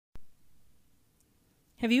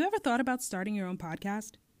Have you ever thought about starting your own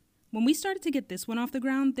podcast? When we started to get this one off the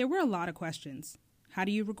ground, there were a lot of questions. How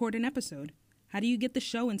do you record an episode? How do you get the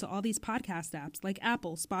show into all these podcast apps like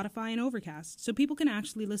Apple, Spotify, and Overcast so people can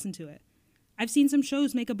actually listen to it? I've seen some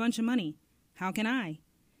shows make a bunch of money. How can I?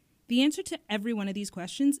 The answer to every one of these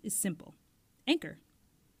questions is simple. Anchor.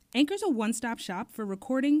 Anchor's a one-stop shop for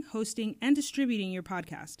recording, hosting, and distributing your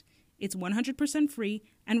podcast. It's 100% free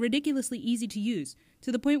and ridiculously easy to use,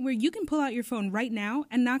 to the point where you can pull out your phone right now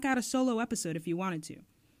and knock out a solo episode if you wanted to.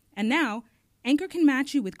 And now, Anchor can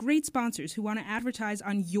match you with great sponsors who want to advertise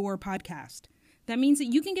on your podcast. That means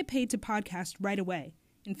that you can get paid to podcast right away.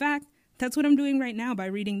 In fact, that's what I'm doing right now by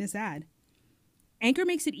reading this ad. Anchor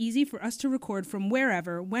makes it easy for us to record from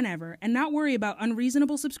wherever, whenever, and not worry about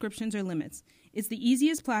unreasonable subscriptions or limits. It's the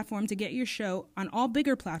easiest platform to get your show on all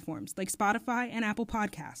bigger platforms like Spotify and Apple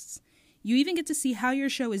Podcasts. You even get to see how your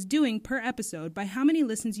show is doing per episode by how many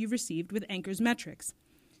listens you've received with Anchor's metrics.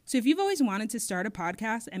 So if you've always wanted to start a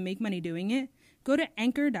podcast and make money doing it, go to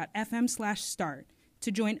anchor.fm/start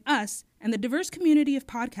to join us and the diverse community of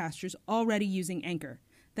podcasters already using Anchor.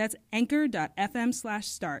 That's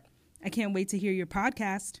anchor.fm/start. I can't wait to hear your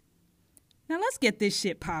podcast. Now let's get this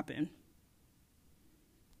shit poppin'.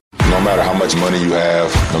 No matter how much money you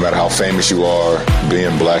have, no matter how famous you are,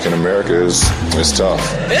 being black in America is tough.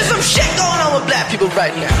 There's some shit going on with black people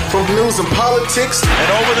right now. From news and politics,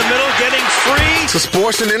 and over the middle, getting free, to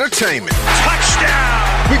sports and entertainment.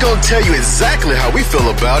 Touchdown! We're gonna tell you exactly how we feel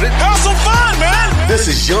about it. Have some fun, man! This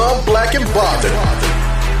is Young, Black, and Bothered.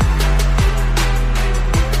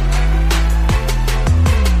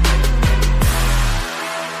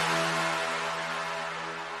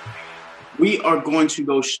 We are going to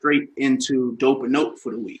go straight into Dope or Note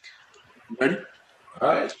for the week. Ready? All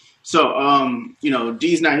right. So,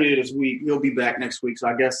 D's not here this week. He'll be back next week. So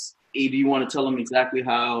I guess, A, do you want to tell him exactly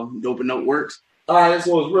how Dope or Note works? All right,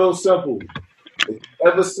 so it's real simple. If you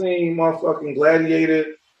ever seen motherfucking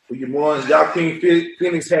Gladiator, where you won, Joaquin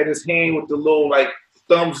Phoenix had his hand with the little,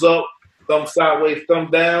 thumbs up, thumb sideways, thumb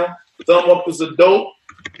down. Thumb up is a dope.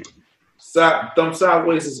 Thumb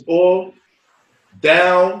sideways is all.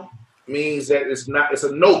 Down means that it's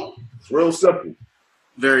a note. It's real simple.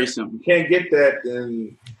 Very simple. You can't get that,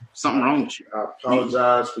 then something wrong with you. I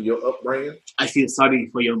apologize for your upbringing. I feel sorry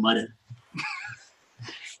for your mother.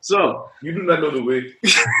 So you do not know the way.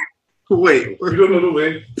 Wait, you don't know the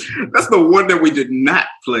way. That's the one that we did not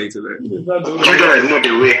play today. You don't know the way. Do you know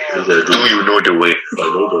the way? I know the way.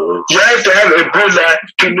 You have to have a Ebola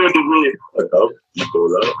to know the way.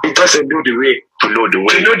 Ebola. It doesn't know the way to know the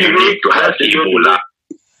way. To know the way to have the Ebola.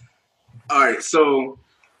 All right, so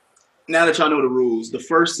now that y'all know the rules, the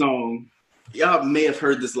first song, y'all may have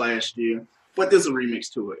heard this last year, but there's a remix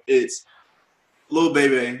to it. It's Lil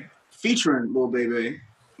Baby, featuring Lil Baby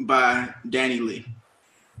by Danny Lee.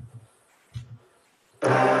 It's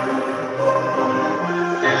a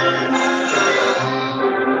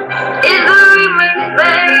remix,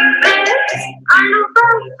 baby. I know,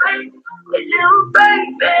 baby. Little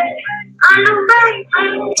baby. I know, baby.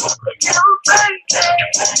 Little baby.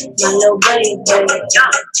 My little baby.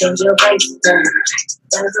 Change your baby.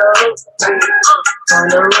 There's a hook on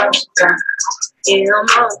the road. It don't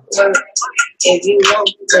work. If you want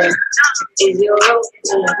that, if you want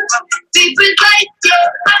that. People like you,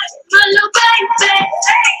 my little baby.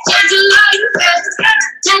 Change your life,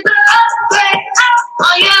 change your life.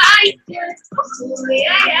 Oh yeah, I can. Oh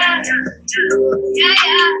yeah, yeah. Oh yeah,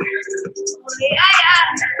 yeah. Oh yeah, yeah.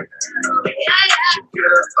 Oh yeah, yeah.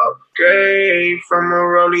 Okay, from a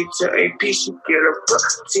rollie to a piece, you get a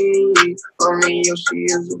property. On me, yo, she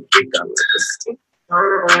is a big guy.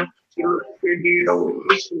 She look pretty, though,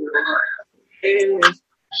 she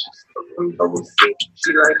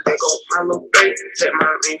she like they go my little baby. Take my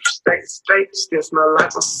ring, stay. Still smell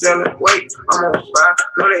like I'm selling weight. I'm on fire,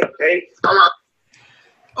 no they hate. I'm on.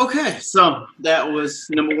 Okay, so that was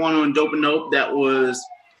number one on Dope and Nope. That was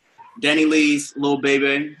Danny Lee's Lil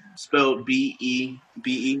Baby, spelled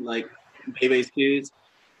B-E-B-E, like Bebe's Kids,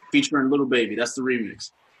 featuring Lil Baby. That's the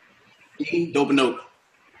remix. Dope and Nope.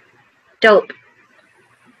 Dope.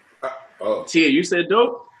 Tia, you said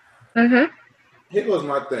dope? Mm-hmm. Here was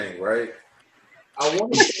my thing, right? I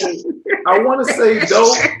want to say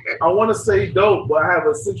dope. I want to say dope, but I have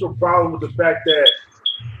a central problem with the fact that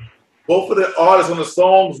both of the artists on the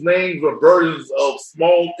song's names are versions of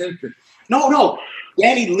small infants. No.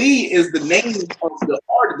 Danny Lee is the name of the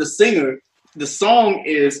artist, the singer. The song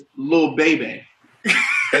is Lil Baby.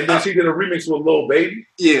 And then she did a remix with Lil Baby?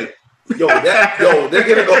 Yeah. They're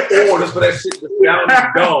gonna go orders for that shit to sound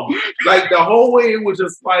dumb. Like the whole way it was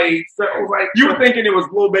just like, you were thinking it was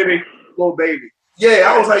Lil Baby.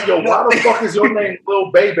 Yeah, I was like, yo, why the fuck is your name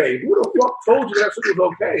Lil Baby? Who the fuck told you that shit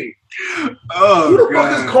was okay? Oh, Who the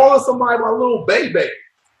fuck is calling somebody my Lil Baby?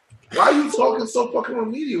 Why are you talking so fucking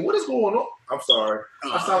remedial? What is going on? I'm sorry.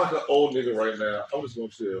 I sound like an old nigga right now. I'm just gonna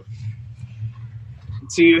chill.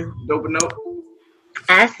 Tia, dope or nope?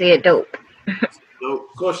 I said dope. Dope.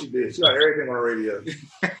 Of course she did. She got everything on the radio.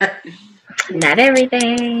 Not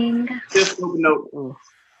everything. Just dope or nope?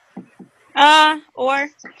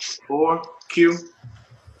 Or Q.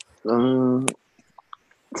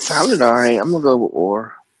 Sounded alright. I'm gonna go with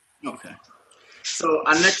or. Okay. So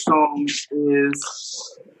our next song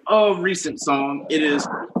is a recent song. It is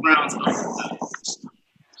Brown's Uncut.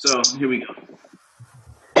 So here we go.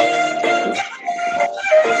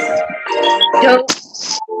 Dope.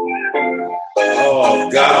 Oh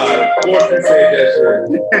God! Of course they said that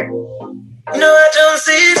shit. No, I don't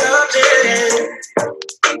see something.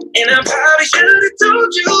 And I probably should have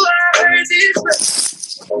told you I heard this.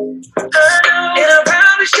 I know. And I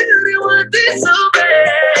probably should have want this so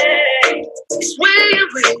bad. It's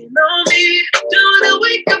waiting on me. Don't I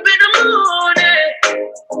wake up in the morning?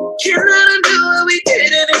 Cannot undo what we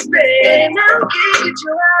did in this bed. And I'll get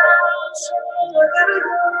you out. So I gotta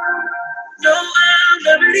go. No, I'm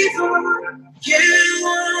not ready for you.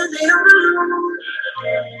 Want me alone.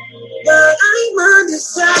 But I'm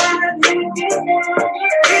undecided,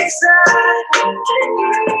 excited,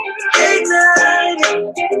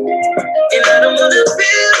 and I don't wanna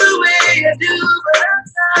feel the way I do, but I'm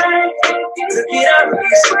tired. To get out of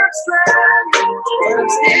this slide, but I'm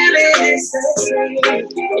still inside.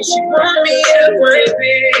 And she want me to wipe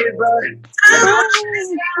it, but I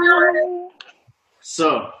don't. So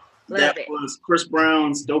that was Chris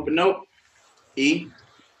Brown's Dope and Nope. E.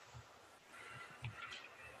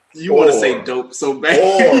 You want to say dope so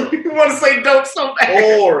bad. You want to say dope so bad.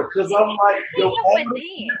 Or, because I'm like, yo,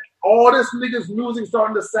 all this nigga's music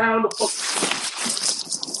starting to sound the fuck.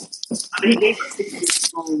 I mean, he gave us 60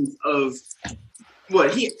 songs of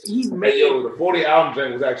what? He made. Yo, the 40 album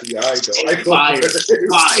thing was actually alright though. Fire.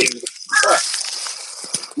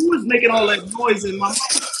 Who was making all that noise in my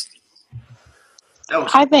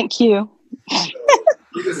mouth? I think Q.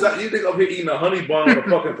 You think I'm here eating a honey bun on a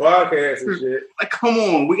fucking podcast and shit. Like, come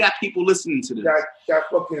on, we got people listening to this. Got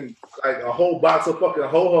fucking like a whole box of fucking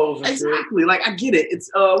ho-hos and shit. Exactly. Like, I get it.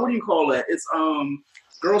 It's what do you call that? It's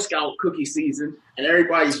Girl Scout cookie season, and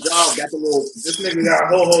everybody's job got the little. This nigga got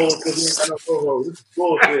ho-hos because he ain't got no ho-hos. This is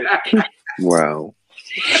bullshit. Wow.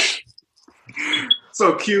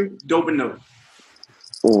 So Q, Dope and Note.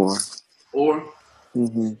 Or.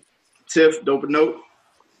 Mm-hmm. Tiff, Dope and Note.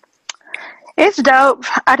 It's dope.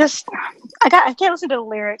 I can't listen to the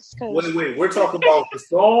lyrics. Wait. We're talking about the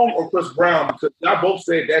song or Chris Brown because y'all both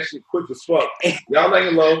said that shit quick as fuck. Y'all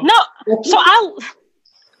laying low. No, so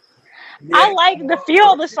I like the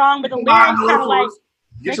feel of the song, but the lyrics kind of like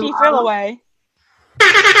make me feel away.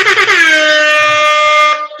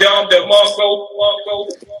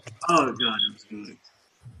 Oh God, that's good.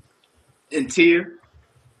 And Tia.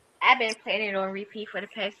 I've been playing it on repeat for the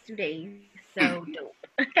past 2 days. So dope.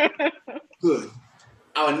 Good.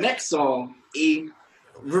 Our next song, you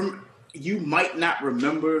might not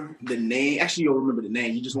remember the name. Actually, you'll remember the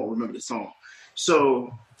name. You just won't remember the song.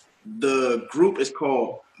 So the group is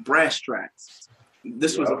called Brass Tracks.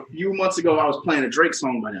 This was a few months ago. I was playing a Drake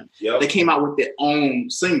song by them. They came out with their own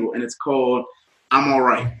single, and it's called I'm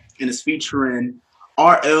Alright. And it's featuring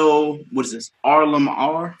Arlem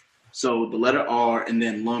R. So the letter R and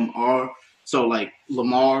then Lum R. So like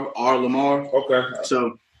Lamar, R. Lamar. Okay.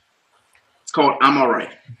 So it's called I'm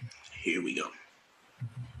Alright. Here we go.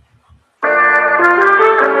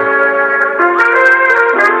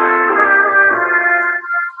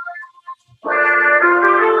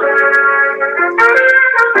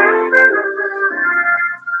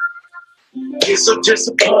 Get so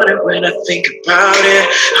disappointed when I think about it.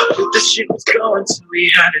 How good this shit was going till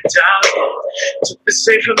we had to doubt it. Took the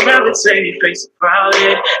safer method, say your face about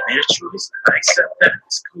it. Made a choice, I accept that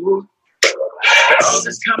it's cool. But all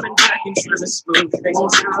this coming back and trying to smooth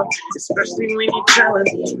things out, especially when you're telling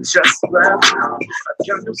me just left out. I've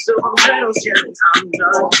got no silver medals yet, I'm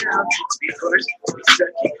not down to be first, to be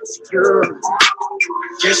second, it's you.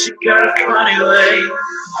 Guess you got a funny way.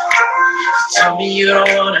 Tell me you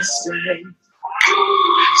don't wanna stay.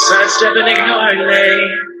 Sidestepping, ignoring me.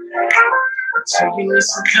 Until you need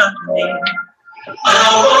some company.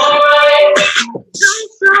 I'm alright. I'm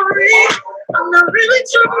sorry. I'm not really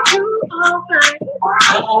trying to do alright.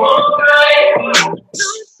 I'm alright. I'm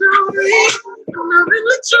sorry. I'm not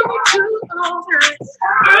really trying to do alright.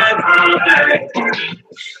 I'm alright.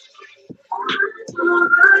 I'm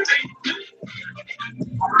alright.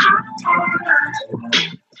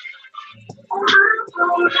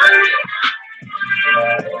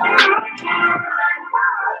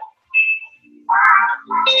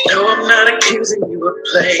 No, I'm not accusing you of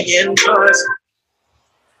playing parts.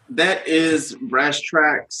 That is Brass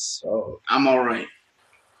Tracks. Oh, I'm all right.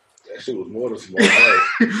 that shit was more than small.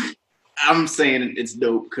 Right. I'm saying it's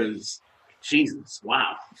dope because Jesus,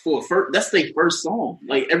 wow. That's their first song.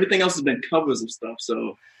 Like everything else has been covers of stuff.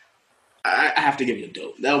 So I have to give it a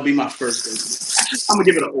dope. That would be my first dope. I'm gonna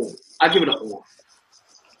give it an O. I give it an O.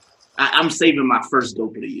 I'm saving my first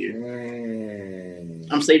dope of the year.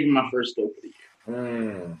 I'm saving my first dope of the year.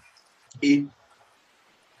 E, you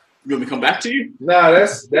want me to come back to you? Nah,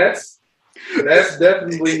 that's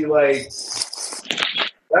definitely like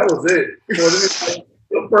that was it. So like,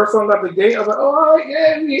 the first song out the gate, I was like, oh, all right,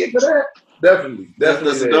 yeah, we here for that. Definitely.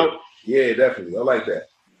 That's dope. Yeah, definitely. I like that.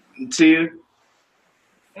 Tia?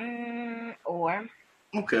 Or.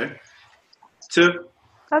 Okay. Two?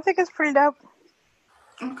 I think it's pretty dope.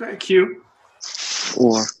 Okay. Q?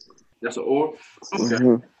 Or. That's an or? Okay.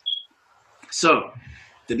 Mm-hmm. So,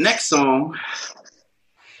 the next song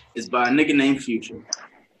is by a nigga named Future.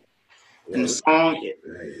 And the song...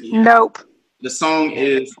 Nope. The song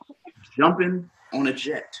is Jumping on a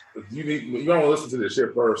Jet. You don't listen to this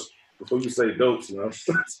shit first before you say dopes, you know?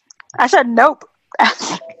 I said nope.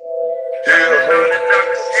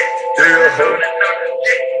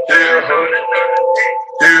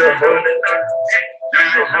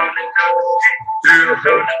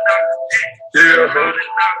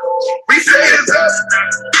 We say it's up,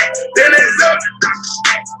 then it's up.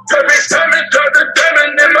 Perfect timing, got the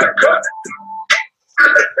diamond in my cup.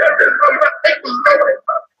 And the diamond on my ankle, low up.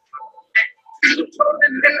 You told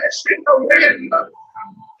in that shit, no way enough.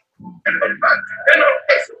 And I'm back, and I'm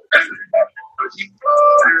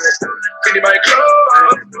Cleaning my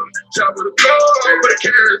clothes, shop with a flow, put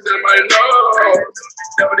carrots in my nose.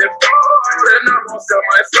 Never did fall, and I won't sell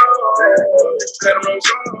my soul. Let them roll,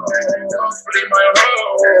 clean my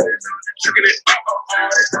home. Tricking it,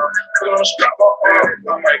 put on a strap, I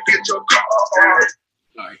might get your car.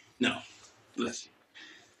 All right, no, listen.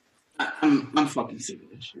 I'm fucking sick of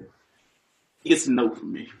this shit. He gets a note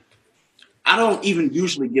from me. I don't even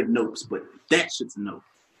usually give notes, but that shit's a note.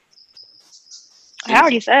 I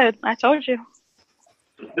already said. I told you.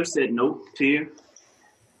 I've said note to you.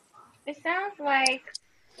 It sounds like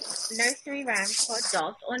nursery rhymes for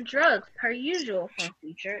adults on drugs, per usual from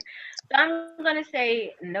Future. So I'm gonna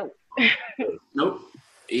say no. Nope.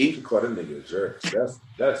 E? You call that nigga a jerk. That's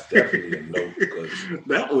definitely a no. Because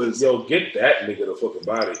that was get that nigga the fucking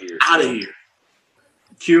out of here. Out of here.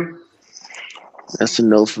 Q? That's a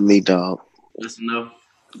no for me, dog. That's a no?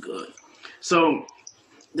 Good. So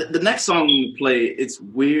the next song we play, it's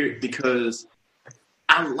weird because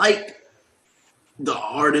I like the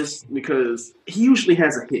artist because he usually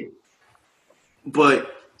has a hit. But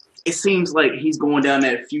it seems like he's going down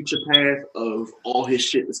that Future path of all his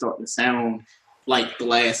shit is starting to sound like the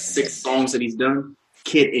last 6 songs that he's done.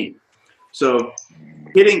 Kid Ink. So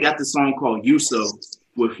Kid Ink got this song called Yuso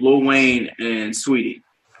with Lil Wayne and Sweetie.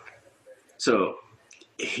 So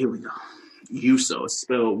here we go. Yuso,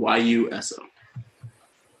 spelled Y-U-S-O.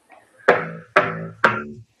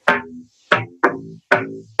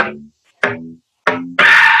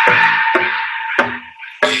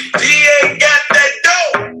 DA got that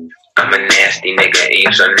dope. I'm a nasty nigga, and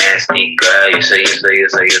you so nasty, girl. You so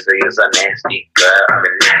nasty, girl. I'm a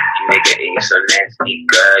nasty nigga, and you so nasty,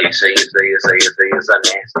 girl. You so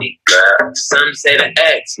nasty, girl. Some say the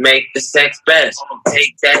X make the sex best.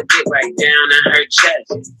 Take that dick right down in her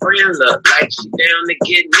chest. Friend look like she down to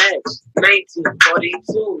get next.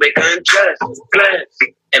 1942, make her undress. Bless.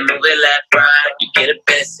 And move it left, right, you get a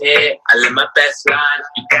best hit. I live my best life.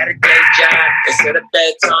 You got a day job instead of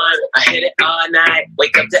bedtime. I hit it all night.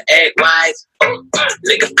 Wake up to egg whites. Oh,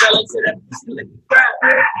 nigga fell into that nigga cry.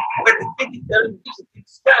 With the 50 telling you to be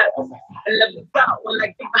sky. I love the power when I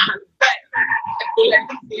get behind the back. I feel like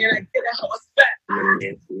this and I get a horse back. I'm a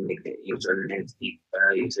nasty nigga. You so nasty.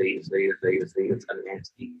 You so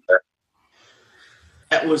nasty.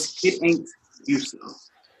 That was Kid Ink Yuso.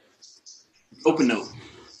 Open note.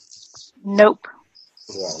 Nope.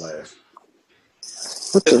 What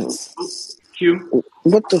the? Q?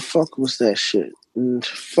 What the fuck was that shit?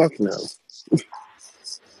 Fuck no.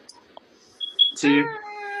 Tia?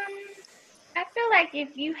 I feel like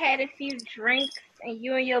if you had a few drinks and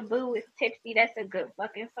you and your boo is tipsy, that's a good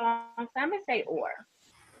fucking song. So I'm gonna say or.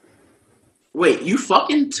 Wait, you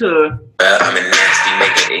fucking to... I'm a nasty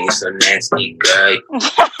nigga and you so nasty, girl.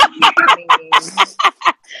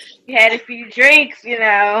 You had a few drinks, you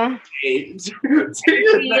know. Hey, Tia's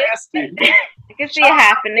nasty. I can see it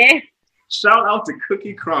happening. Shout out to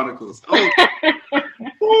Cookie Chronicles. Oh,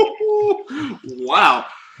 Wow.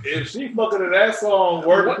 If she fucking to that song,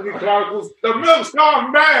 Work City Chronicles, the milk's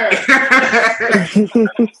gone bad.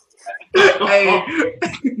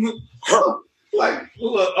 Like,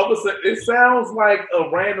 look, I'm gonna say, it sounds like a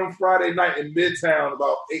random Friday night in Midtown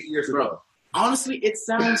about 8 years ago. Honestly, it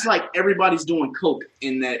sounds like everybody's doing coke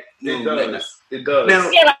in that. It does. It does. Now,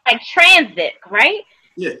 Yeah, like Transit, right?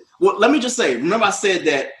 yeah. Well, let me just say, remember I said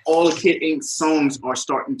that all the Kid Ink songs are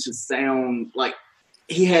starting to sound like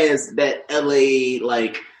he has that LA,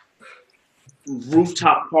 like,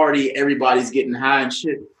 rooftop party, everybody's getting high and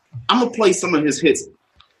shit. I'm going to play some of his hits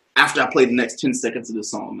after I play the next 10 seconds of the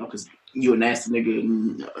song, because you a nasty nigga.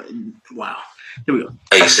 And, wow. Here we go.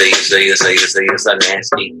 You say it's a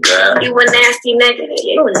nasty girl. You a nasty nigga.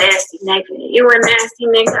 You a nasty nigga. You a nasty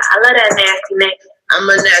nigga. I love that nasty nigga. I'm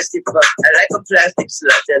a nasty fuck. I like a plastic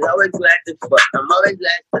slut. There's always glad to fuck. I'm always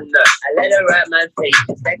glad to nut. I let her ride my face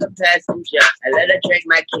just like a passenger. I let her drink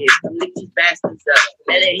my kids. Come lick these bastards up.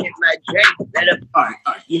 Let her hit my drink. Let her. All right.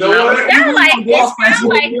 You know what? It sound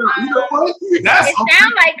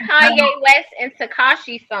like Kanye West and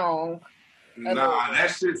Tekashi song. Nah,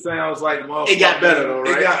 that shit sounds like motherfucker. It got better though,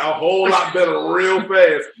 right? It got a whole lot better real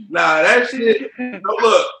fast. Nah, that shit. No,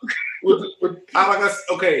 look.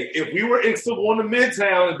 Okay, if we were still going to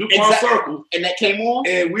Midtown and DuPont Circle, and that came on,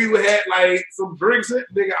 and we would have like some drinks,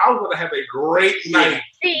 nigga, I was gonna have a great night.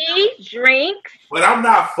 See, drinks. But I'm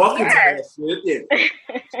not fucking to that shit.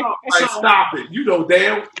 Like, stop it. You know,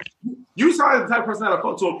 damn. You sound the type of person that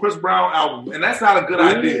fuck to a Chris Brown album, and that's not a good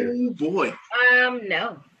idea. Oh boy.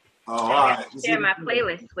 No. Oh, all right. Share my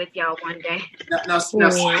playlist with y'all one day. Now,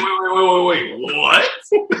 wait. What?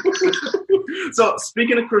 So,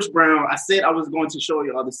 speaking of Chris Brown, I said I was going to show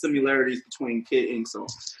you all the similarities between Kid Ink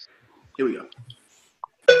songs. Here we go.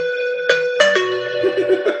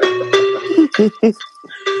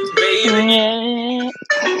 Baby.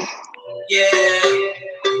 Yeah.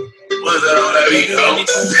 What's up on that beat,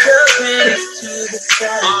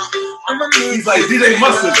 He's like, DJ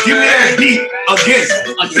Mustard, give me that beat again.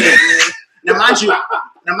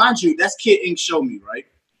 Now, mind you, that's Kid Ink Show Me, right?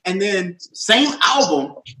 And then, same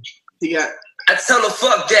album, he got. I tell her,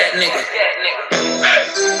 fuck that nigga.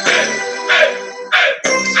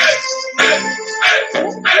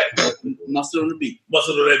 Mustard on the beat.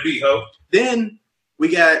 Mustard on that beat, ho. Then we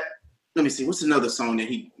got. Let me see. What's another song that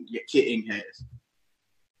Kid Ink has?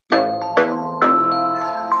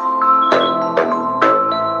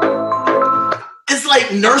 It's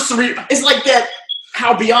like nursery. It's like that.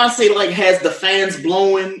 How Beyonce like has the fans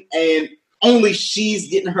blowing and only she's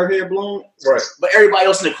getting her hair blown, right? But everybody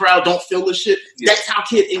else in the crowd don't feel the shit. Yeah. That's how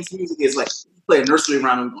Kid Ink's music is. Like, play a nursery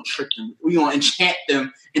rhyme and we're gonna trick them. We're gonna enchant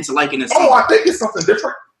them into liking it. Oh, I think it's something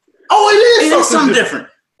different. Oh, it is something different.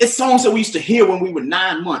 It's songs that we used to hear when we were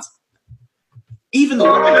 9 months. Even the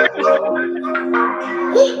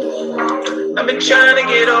I've been trying to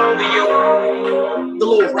get over you. The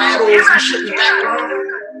little rattles and shit in the background.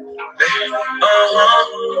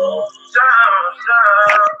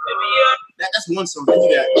 That's one song.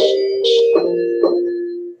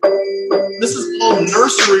 This is all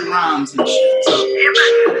nursery rhymes and shit. So,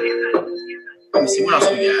 let me see what else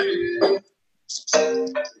we got.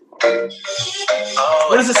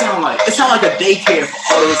 What does it sound like? It sounds like a daycare for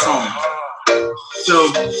all of the songs. So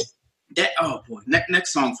that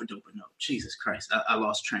next song for Dope Note. Jesus Christ, I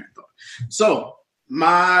lost train of thought. So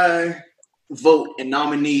my vote and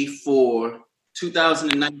nominee for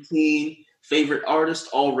 2019 favorite artist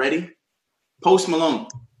already, Post Malone.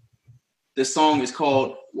 This song is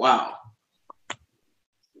called Wow.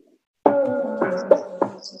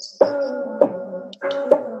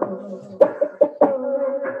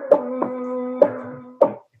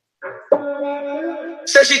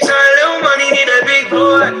 Said she tired, little money, need a big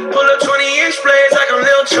boy. Pull up 20-inch blades like I'm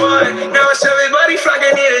Lil Troy. Now it's everybody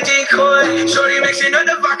flocking, need a decoy. Shorty mixing up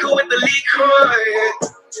the vodka with the liquor.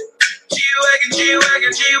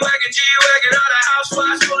 G-Wagon, all the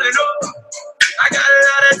housewives pulling up. I got a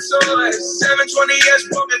lot of toys. 720S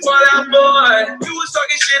pumping Fall Out Boy. You was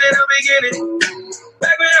talking shit in the beginning.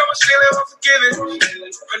 Back when I was feeling unforgiving.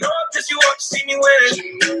 I know I pissed you off to see me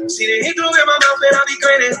winning. See the hit glue in my mouth and I be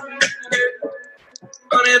grinning.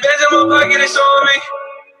 100 bands in my pocket, it's on me.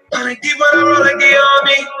 100 deep when I roll like the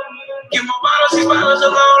army. Give my bottles, these bottles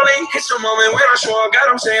are lonely. It's a moment when I show up,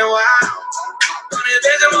 God, I'm saying wow. 100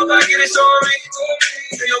 bands in my pocket, it's on me.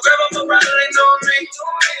 Feel your grandma, my brother, they know me.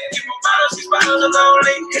 Give my bottles, these bottles are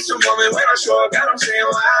lonely. It's a moment when I show up, God, I'm saying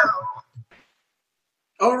wow.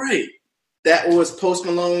 All right. That was Post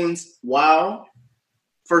Malone's Wow.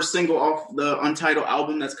 First single off the Untitled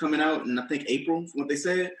album that's coming out in, I think, April, from what they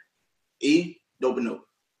said. Dope and Note.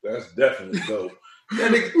 That's definitely dope.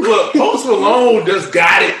 That nigga, look, Post Malone just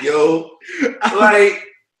got it, yo. Like,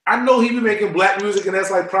 I know he be making black music and that's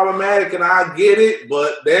like problematic, and I get it,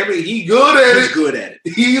 but damn it, he good at it. He's good at it.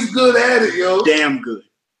 He's good at it, yo. Damn good.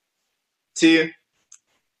 Tia?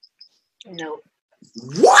 No.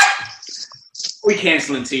 What? We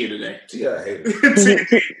canceling Tia today. Tia, I hate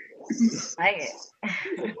it. I hate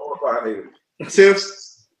it. I hate it. Tiff?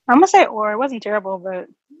 I'm gonna say or. It wasn't terrible, but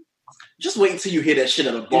Just wait until you hear that shit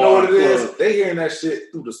at a bar. You know what it is? They hearing that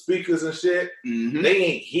shit through the speakers and shit. Mm-hmm. They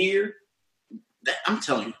ain't here. I'm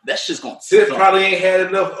telling you, that shit's gonna Tiff suck. probably ain't had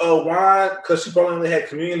enough wine because she probably only had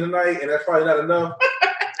communion tonight, and that's probably not enough.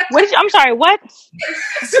 what did you, I'm sorry, what?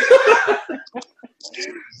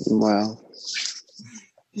 Wow.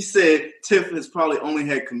 He said Tiff has probably only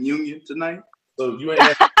had communion tonight. So you ain't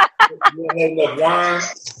had, enough wine.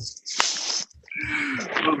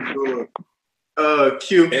 Oh, God.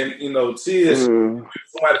 Q. And, you know, Tia,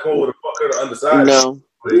 somebody come over to fuck her to underside. No.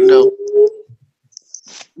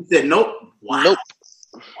 He said nope. Wow. Nope.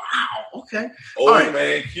 Wow. Okay. Oh, all right.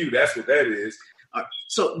 man, Q. That's what that is. All right.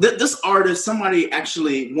 So this artist, somebody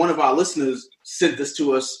actually, one of our listeners sent this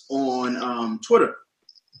to us on Twitter.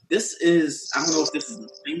 This is, I don't know if this is a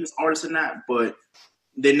famous artist or not, but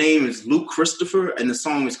their name is Luke Christopher, and the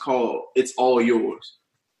song is called "It's All Yours."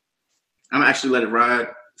 I'm gonna actually let it ride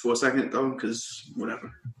for a second though, because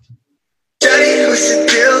whatever. Daddy, what's the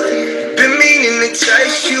deal? Been meaning to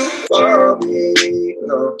touch you for me,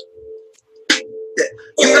 no. Yeah,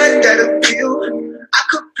 you got that appeal. I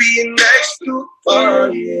could be next to for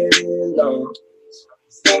you, no.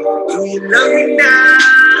 Do you love me now?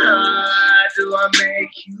 Do I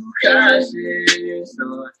make you cautious?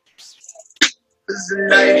 No. 'Cause the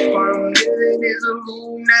life I'm living is a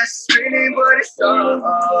moon that's spinning, but it's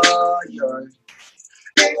all yours.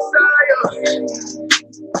 It's all yours.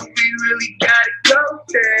 We really gotta go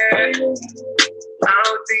there. I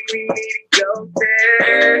don't think we need to go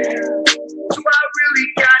there. Do I really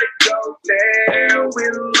gotta go there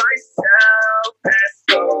with myself? That's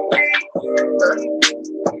so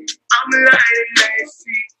I'm lying in that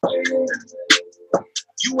seat.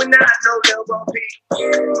 You and I know there won't be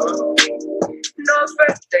no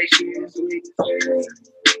expectations.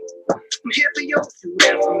 I'm here for you, you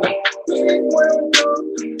there for me.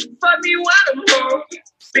 Fuck me while I'm home.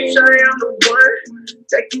 Bitch, I am the one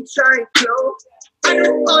that can try and close. I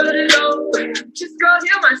know all alone. Just go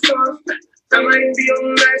hear my song. I might be a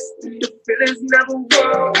mess. The feelings never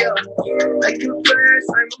wrong. Yeah. I confess,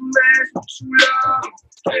 I'm a mess, but you love.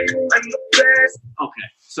 I'm the best. Okay,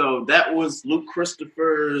 so that was Luke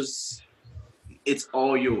Christopher's "It's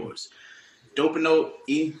All Yours." Dope note,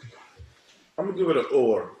 E. I'm gonna give it an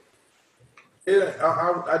or. I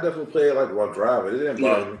definitely play it like while driving. It didn't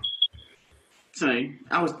bother me. Same.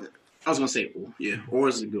 I was gonna say or. Yeah, or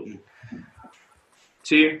is a good one.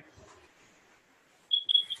 Tia.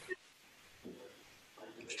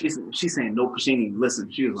 She's saying no because she didn't even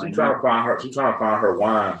listen. She was like, She's trying to find her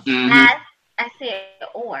wine. Mm-hmm. I said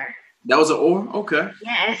or. That was an or? Okay.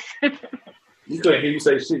 Yes. You couldn't hear you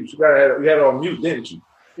say shit. You had it on mute, didn't you?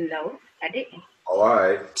 No, I didn't. Oh, all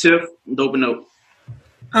right. Tiff, dope note.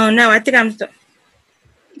 Oh no, I think I'm.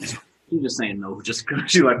 She's just saying no, just because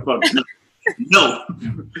she's like, fuck no. No.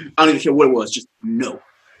 I don't even care what it was, just no.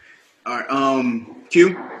 All right,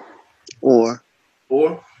 Q? Or?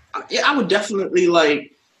 Yeah, I would definitely,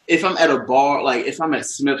 like, if I'm at a bar, like, if I'm at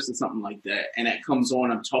Smith's or something like that, and that comes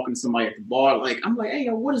on, I'm talking to somebody at the bar, like, I'm like, hey,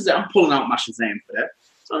 yo, what is that? I'm pulling out my Shazam for that.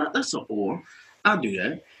 So that's an or. I'll do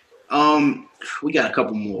that. We got a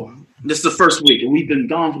couple more. This is the first week, and we've been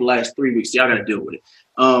gone for the last 3 weeks, so y'all got to deal with it.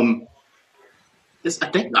 I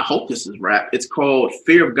hope this is rap. It's called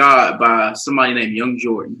 "Fear of God" by somebody named Young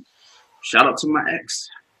Jordan. Shout out to my ex.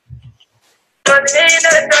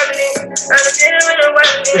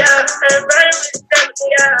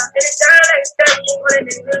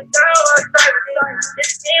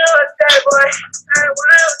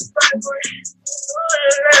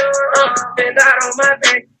 And got on my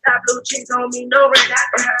back, got blue cheese on me, no rent.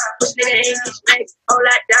 Push nigga ain't snake, all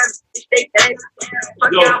that diamonds, bitch, they thank.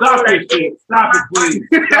 Yo, stop this shit. Stop it, please.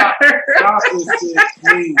 Stop this shit,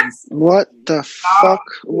 please. What the fuck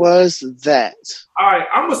was that? All right,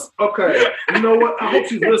 okay. You know what? I hope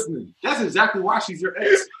she's listening. That's exactly why she's your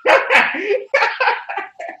ex.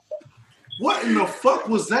 What in the fuck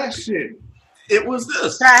was that shit? It was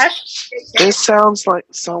this. It sounds like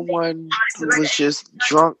someone who was just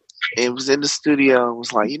drunk and was in the studio and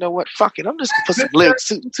was like, you know what? Fuck it. I'm just going to put some lyrics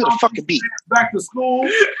to the fucking beat. Back to school.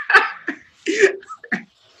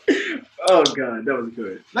 Oh, God. That was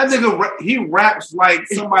good. That nigga, he raps like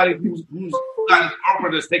somebody who's got his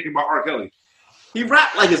opera that's taken by R. Kelly. He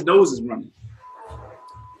rapped like his nose is running.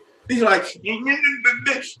 He's like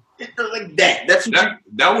that. That's what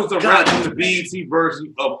that was the God. rap in the BET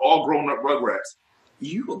version of all grown up Rugrats.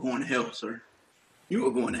 You are going to hell, sir. You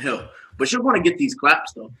are going to hell. But you're going to get these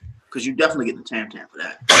claps though, because you definitely get the tam tam for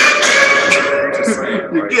that.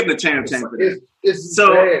 You're getting the tam tam for that. It's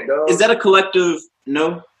so bad, dog. is that a collective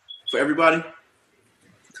no for everybody?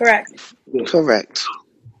 Correct. Good. Correct.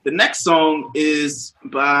 The next song is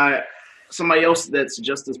by somebody else that's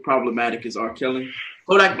just as problematic as R. Kelly,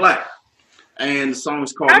 Kodak Black. And the song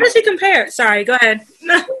is called... How does he compare? Sorry, go ahead.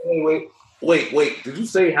 Wait. Did you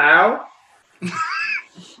say how?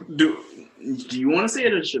 Do you want to say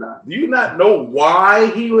it or should I? Do you not know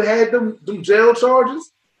why he had them jail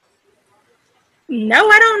charges? No,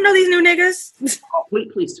 I don't know these new niggas. Oh,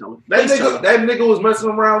 please tell him. That nigga was messing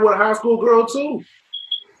around with a high school girl too.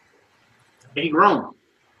 And he grown.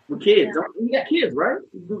 With kids. He got kids, right?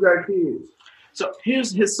 He do got kids. So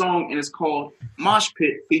here's his song, and it's called Mosh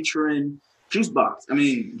Pit featuring Juice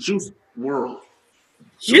WRLD.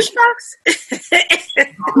 Juice Box?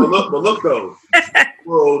 but look though.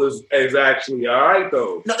 World is actually all right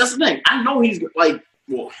though. No, that's the thing. I know he's like,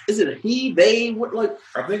 well, is it a he, they, what like?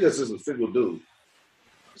 I think it's just a single dude.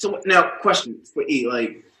 So now, question for E,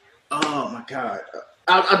 like, oh my God.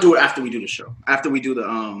 I'll do it after we do the show. After we do the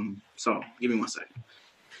song. Give me 1 second.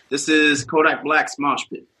 This is Kodak Black's Mosh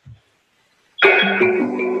Pit.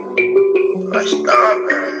 Let's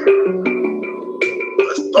start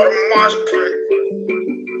a mosh pit.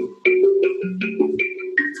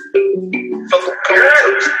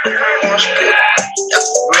 Mosh pit.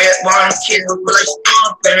 Red bottom kids look like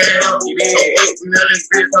stomping. You did 8 million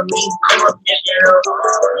grits, I mean,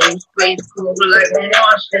 comping. Space cool like a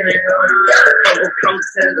Martian. Couple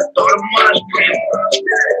protesters start a mosh pit.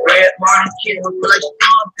 Red bottom kids look like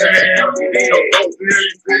stomping. You did 8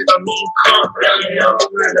 million grits, I mean, comping.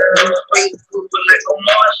 Space cool like a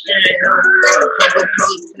Martian. Couple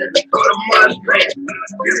protesters start a mosh pit.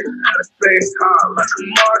 Space hot like a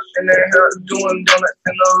Martian. Doing donuts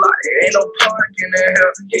in the lot, ain't no parking in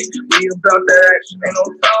here. We about the action, ain't no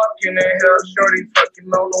talking in here. Shorty fucking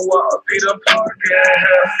on the wall, Peter Parker in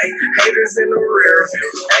here. Hey, haters in the rear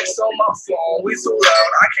view, X on my phone, we so loud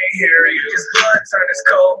I can't hear you. His blood turn is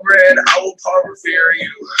cold red, I will part revere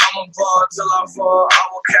you. I'm a ball till I fall, I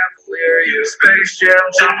will cavalier you. Space Jam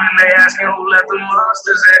jumping, they asking who let the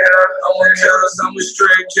monsters in here. I want to tell us I'm a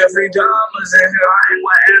straight Jeffrey Dahmer's in here. I ain't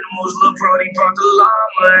what animals, Lil Brody brought the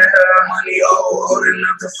llama in here. Money old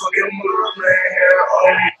enough to fucking mama in here.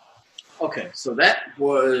 Okay, so that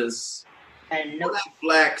was Kodak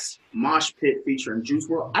Black's Mosh Pit featuring Juice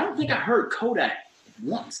WRLD. I don't think I heard Kodak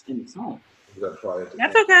once in the song. You gotta try it.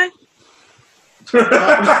 That's okay.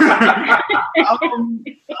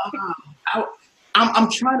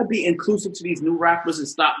 I'm trying to be inclusive to these new rappers and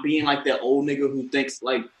stop being like that old nigga who thinks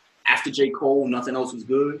like after J. Cole nothing else was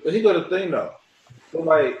good. But he got a thing though. So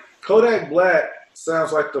like Kodak Black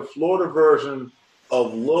sounds like the Florida version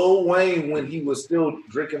of Lil Wayne when he was still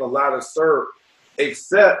drinking a lot of syrup,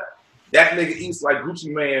 except that nigga eats like Gucci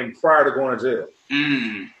Mane prior to going to jail.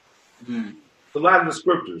 A lot of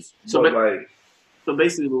descriptors. So So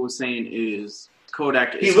basically what we're saying is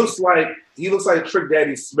Kodak is... He looks like Trick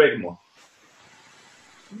Daddy Smegma.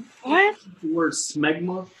 What? The word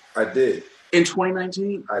Smegma? I did. In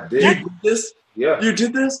 2019? I did. You did this? Yeah. You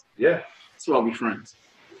did this? Yeah. That's why we friends.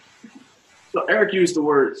 So Eric used the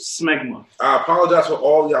word smegma. I apologize for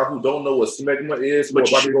all y'all who don't know what smegma is. But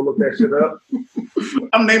about to go look that shit up.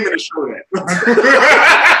 I'm naming the show that.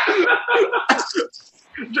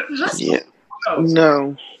 Yeah.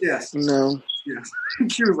 No. Yes. No. Yes.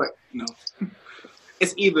 She was like, no.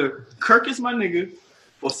 It's either Kirk is my nigga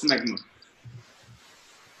or smegma.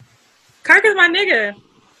 Kirk is my nigga.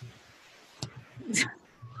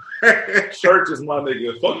 Church is my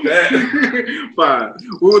nigga. Fuck that. Fine.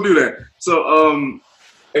 We'll do that. So,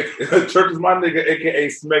 Church is my nigga, aka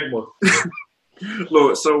Smegma.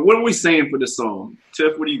 Lord, so what are we saying for this song?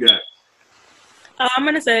 Tiff, what do you got? I'm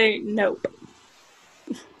going to say nope.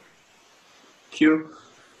 Q?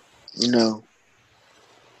 No.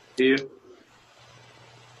 Tia?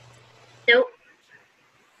 Nope.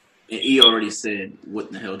 And E already said what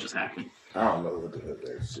in the hell just happened. I don't know what the hell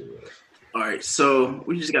that shit was. All right, so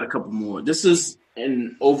we just got a couple more. This is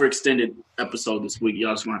an overextended episode this week.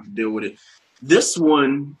 Y'all just gonna have to deal with it. This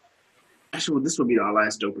one, actually, this will be our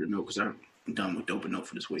last Dope or Note because I'm done with Dope or Note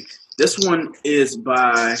for this week. This one is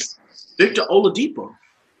by Victor Oladipo.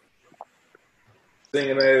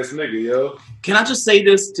 Singing ass nigga, yo. Can I just say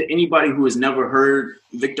this to anybody who has never heard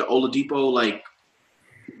Victor Oladipo like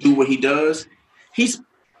do what he does? He's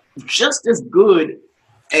just as good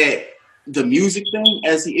at the music thing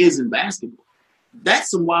as he is in basketball.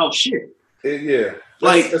 That's some wild shit. Yeah.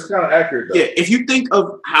 Like it's kind of accurate though. Yeah, if you think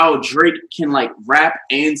of how Drake can like rap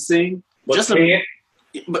and sing,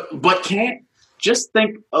 but can't. Just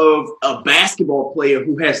think of a basketball player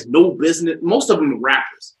who has no business. Most of them are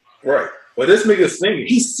rappers. Right. But this nigga's singing.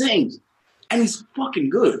 He sings. And he's fucking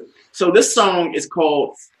good. So this song is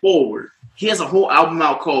called Forward. He has a whole album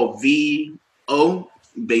out called V.O.,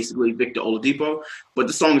 basically Victor Oladipo. But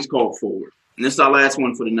the song is called Forward. And this is our last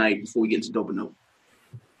one for the night before we get into Dope and Note.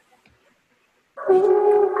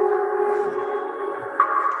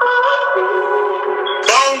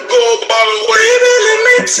 Baby, let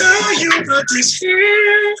me tell you about this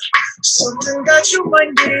here. Something that you might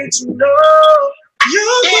need to know.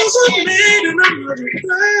 Your clothes are made in another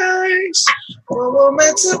place. But we're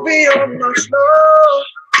meant to be on the floor.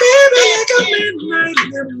 Baby, like a midnight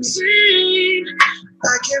limousine.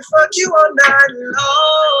 I can fuck you all night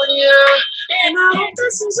long, yeah. And I hope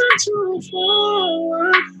this isn't too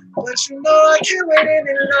forward. But you know I can't wait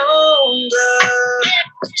any longer.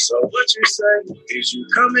 So what you say? Is you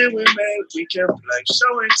coming with me? We can play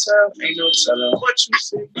show and tell. Ain't no telling what you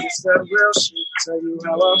see. It's that real shit. Tell you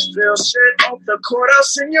how I feel shit. Off the court, I'll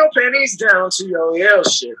send your panties down to your heel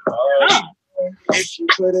shit. If you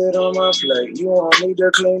put it on my plate, you won't need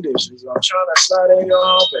to clean dishes. I'm trying to slide in your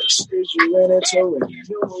home base. Is you in it too? And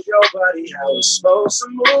you move your body how it's supposed to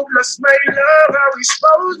move. Let's make love how we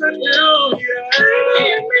supposed to do. Yeah,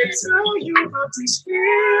 let me tell you about these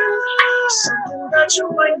feelings. Something that you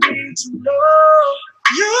might need to know.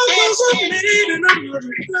 Your clothes are made in another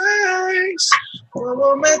place. Well,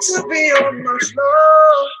 we're meant to be on the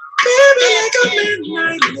floor. Baby, like a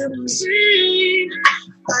midnight limousine.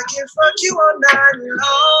 I can fuck you all night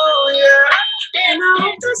long, yeah. And I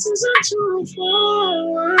hope this isn't too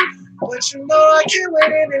forward. But you know I can't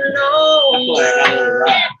wait any longer.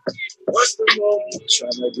 What's the move?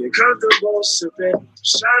 Trying to get comfortable sipping.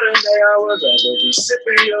 Chardonnay, I would rather be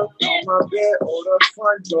sipping you on my bed or the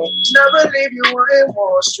front door. Never leave you wanting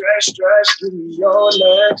more. Stretch, give me your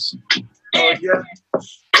legs. Oh yeah.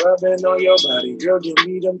 Rubbing on your body, girl, give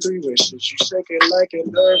me them 3 wishes. You shake it like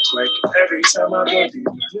an earthquake. Every time I go deep,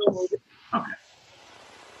 you move it. Okay.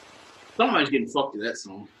 Somebody's getting fucked to that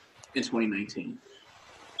song in 2019.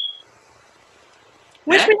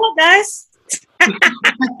 Wish me luck, guys.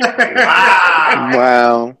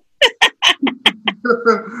 Wow.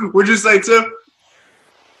 What'd you say, Tiff?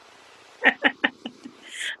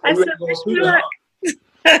 I said wish me luck.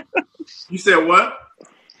 You said what?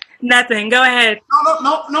 Nothing. Go ahead.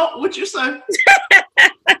 No. What'd you say?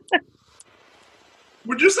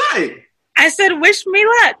 What'd you say? I said wish me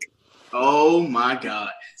luck. Oh my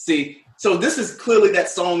God. See, so this is clearly that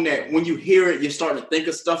song that when you hear it, you're starting to think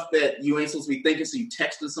of stuff that you ain't supposed to be thinking, so you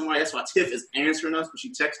texting somebody. That's why Tiff is answering us, but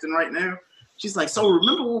she's texting right now. She's like, so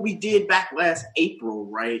remember what we did back last April,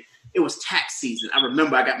 right? It was tax season. I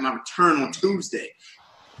remember I got my return on Tuesday.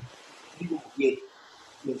 You will get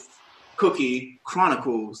this Cookie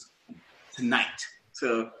Chronicles tonight.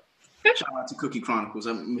 So shout out to Cookie Chronicles.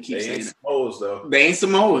 I'm gonna keep saying it. Samoas, though. They ain't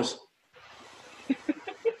Samoas.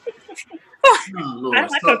 Oh, I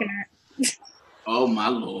like coconut. Oh my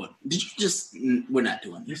Lord! Did you just? We're not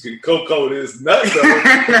doing this. You can cocoa this nut though.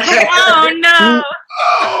 Oh no!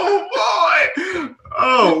 Oh boy!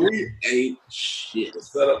 Oh, we ate shit. The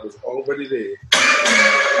setup was already there.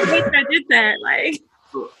 I wish I did that. Like,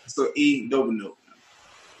 so eat Dope and Note.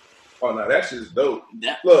 Oh no, that shit's dope.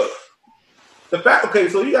 Look, the fact. Okay,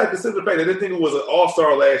 so you got to consider the fact that this nigga was an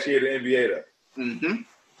all-star last year in the NBA though. Mm-hmm.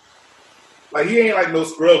 Like he ain't like no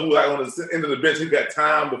scrub who like on the end of the bench. He got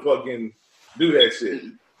time to fucking do that shit.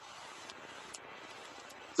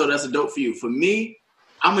 So that's a dope for you. For me,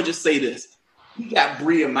 I'm gonna just say this: he got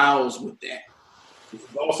Bria Miles with that. It's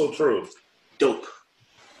also true. Dope,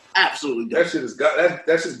 absolutely dope. That shit is God.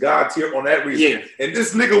 That's just God tier on that reason. Yeah. And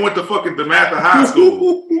this nigga went to fucking DeMatha High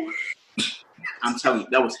School. I'm telling you,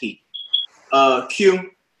 that was heat.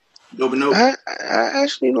 Q, Dope and Note. I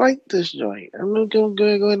actually like this joint. I'm going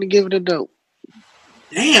to give it a dope.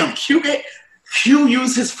 Damn, Q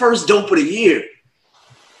used his first dope of the year.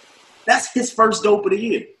 That's his first dope of the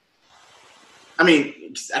year. I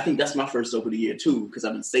mean, I think that's my first dope of the year too, because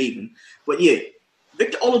I've been saving. But yeah,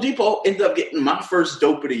 Victor Oladipo ended up getting my first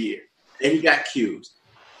dope of the year. And he got Q's.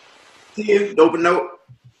 Q, Dope and Note.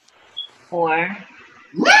 4.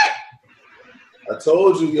 I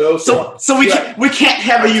told you, yo. So we can't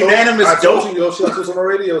have a unanimous dope. I told you, yo. She was on the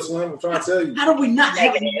radio, Slim. I'm trying to tell you. How do we not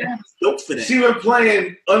have a unanimous dope for that? She been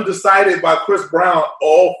playing Undecided by Chris Brown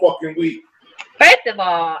all fucking week. First of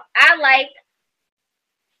all, I like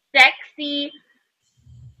sexy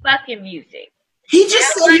fucking music. He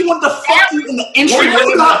just said he wanted to fuck you in the entryway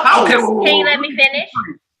of the house. Can you let me finish?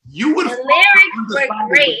 You would. The lyrics were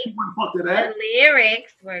great. The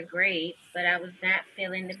lyrics were great, but I was not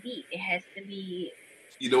feeling the beat. It has to be.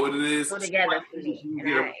 You know what it is? Put together for me, and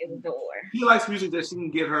it was the or. He likes music that she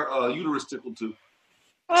can get her uterus tickled to.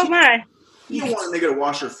 Oh my! You don't want a nigga to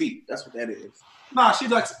wash her feet. That's what that is. Nah, she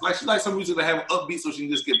likes some music that have an upbeat so she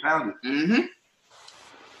can just get pounded. Mm-hmm.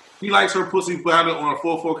 He likes her pussy pounded on a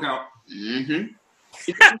 4/4 count. Mm-hmm.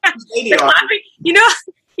 The clapping, you know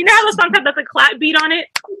how the song had the clap beat on it?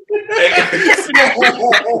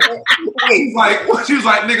 She was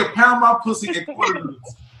like, nigga, pound my pussy in quarter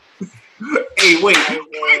minutes. Hey, wait a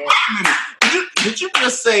minute. Did you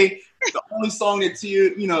just say the only song that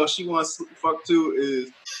Tia, she wants to fuck to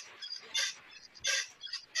is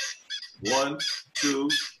 1, 2,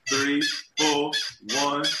 3, 4.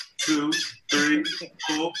 1, 2, 3,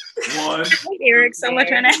 4. 1. Eric, so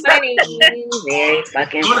much on that. Funny, very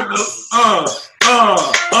fucking.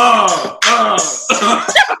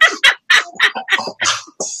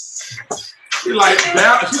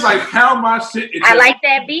 She's like, pound my shit. I like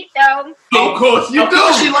that beat though. Of course you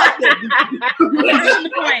do. She like that.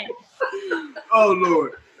 Point. Oh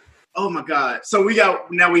Lord. Oh my God. So we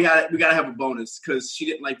gotta have a bonus because she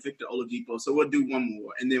didn't like Victor Oladipo. So we'll do one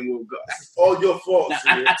more and then we'll go. That's all your fault.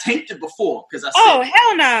 Now, I taped it before because I said. Oh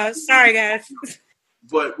hell no! Sorry guys.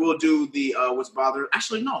 But we'll do the what's bothering.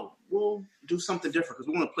 Actually, no. We'll do something different because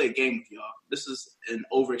we want to play a game with y'all. This is an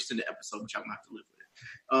overextended episode, which I'm gonna have to live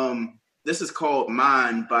with. This is called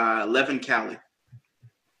Mine by Levin Cali.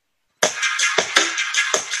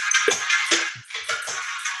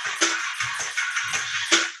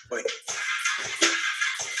 Wait.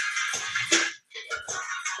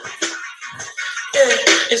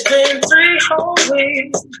 It's been 3 whole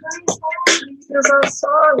weeks since I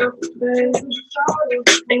saw your face,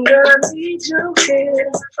 and girl, I need you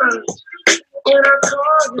here when I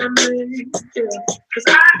call your name. Cause I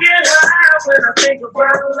get high when I think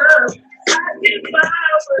about love. I get by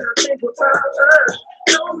when I think about us.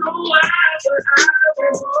 Don't know why, but I've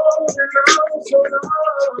been holding on so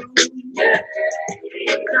long. Yeah, I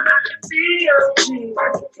could be your king,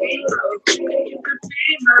 you could be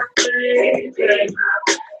my baby.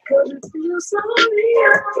 Cause it feels so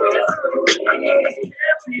real, everything.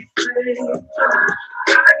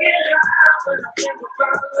 I get high when I think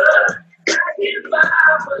about love. I get by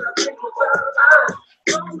when I think about love.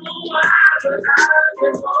 Don't know why, but I've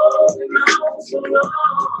been holding on so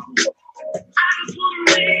long. I just wanna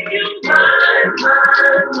make you mine.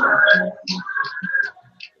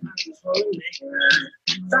 I just wanna make you mine.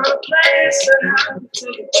 Found a place that I can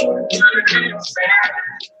take a trip to.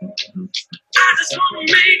 I just wanna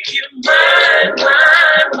make you mine.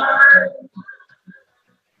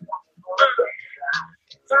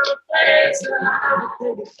 Found a place that I can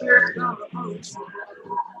take a trip to.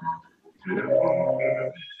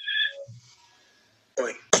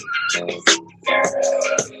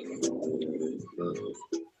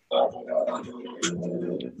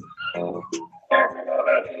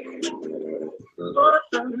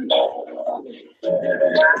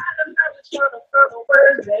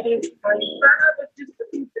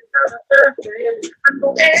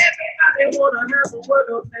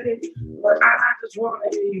 But I just wanna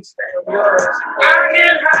stay yours. I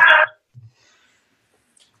get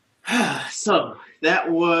high. So that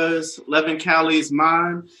was Levin Cali's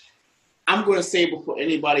Mine. I'm going to say before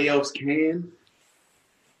anybody else can,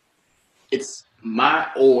 it's my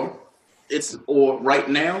or. It's or right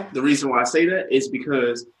now. The reason why I say that is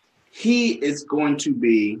because he is going to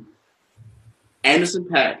be Anderson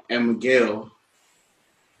 .Paak and Miguel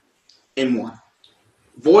in one.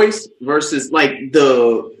 Voice versus like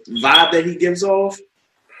the vibe that he gives off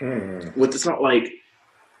with the song. Like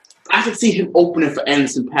I could see him opening for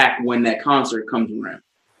Anderson .Paak when that concert comes around.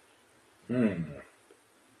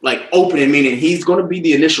 Like opening, meaning he's going to be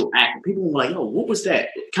the initial act. People were like, "Yo, what was that?"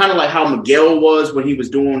 Kind of like how Miguel was when he was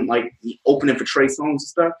doing like opening for Trey Songz and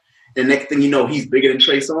stuff. The next thing you know, he's bigger than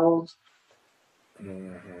Trey Songz.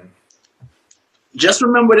 Just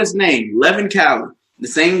remember this name, Levin Cali. The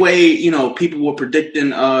same way, people were predicting,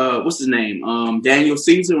 what's his name? Daniel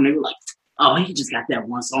Caesar, when they were like, oh, he just got that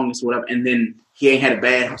one song or whatever, and then he ain't had a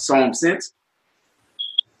bad song since.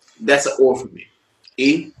 That's an or for me.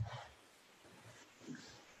 E?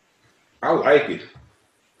 I like it.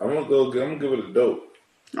 I'm gonna give it a dope.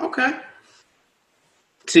 Okay.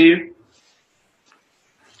 T?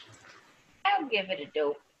 I'll give it a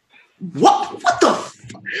dope. What the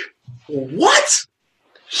what?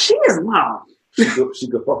 She is wild. She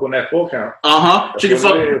could fuck on that 4 count. She could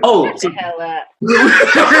fuck. Oh, Shut the hell up.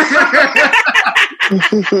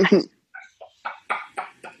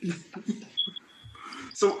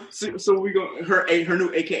 So we go. Her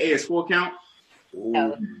new AKA is 4 count.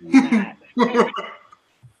 No, not. Not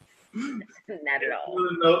at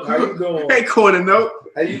all. How you doing? Hey, Corner Note.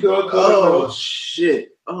 How you doing? Oh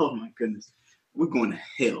shit! Oh my goodness, we're going to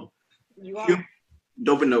hell. You are.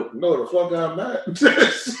 Dope Note. No, the fuck I'm not.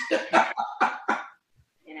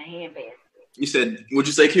 In a handbag. You said, what'd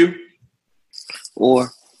you say, Q?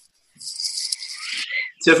 Or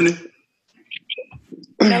Tiffany?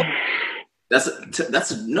 Nope.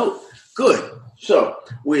 That's a note. Good. So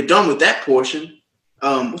we're done with that portion.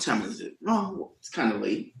 What time is it? Oh, it's kind of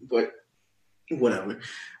late, but whatever.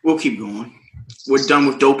 We'll keep going. We're done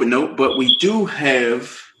with Dope and Note, but we do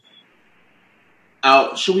have.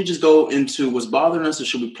 Should we just go into what's bothering us, or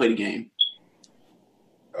should we play the game?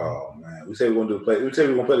 Oh man, we say we're gonna play. We say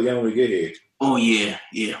we're gonna play the game when we get here. Oh yeah.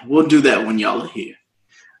 We'll do that when y'all are here.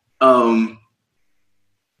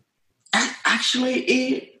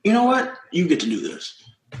 Actually, you know what? You get to do this.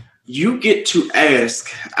 You get to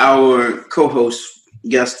ask our co-host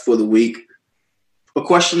guest for the week a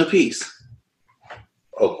question apiece.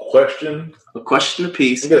 A question? A question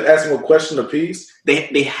apiece. You're gonna ask them a question apiece?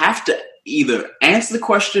 They have to either answer the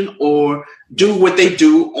question or do what they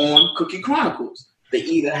do on Cookie Chronicles. They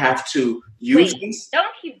either have to use these.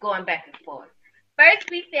 Don't keep going back and forth. First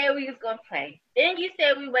we said we was gonna play. Then you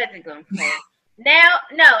said we wasn't gonna play. Now,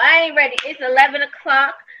 no, I ain't ready. It's 11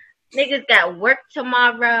 o'clock. Niggas got work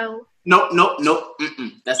tomorrow. No.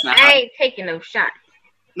 That's not. I ain't taking no shots.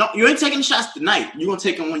 No, you ain't taking shots tonight. You're gonna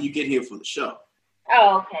take them when you get here for the show.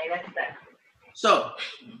 Oh, okay, that's that. So,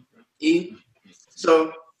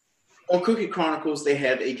 So on Cookie Chronicles, they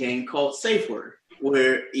have a game called Safe Word,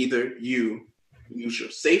 where either you use your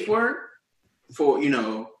safe word for,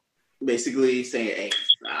 basically saying, hey,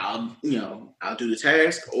 I'll do the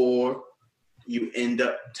task, or you end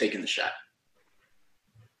up taking the shot.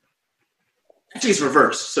 Actually, it's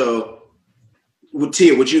reversed. So,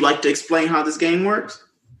 Tia, would you like to explain how this game works?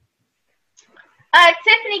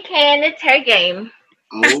 Tiffany can. It's her game.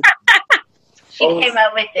 Oh. She came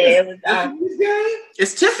up with it. It was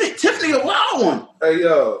It's Tiffany. Tiffany, a wild one. Hey,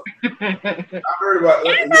 yo. I heard about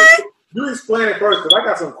it. You explain it first, because I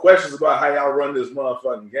got some questions about how y'all run this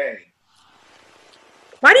motherfucking game.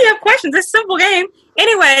 Why do you have questions? It's a simple game.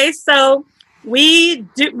 Anyway, so we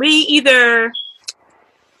either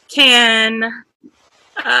can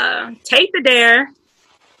take the dare,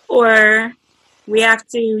 or we have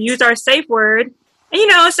to use our safe word.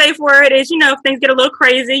 And, safe word is, if things get a little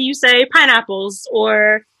crazy, you say pineapples,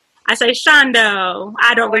 or I say shondo.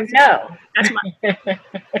 I don't really know.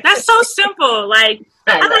 That's so simple. Like,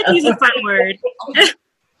 I like using fun word.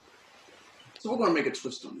 So we're going to make a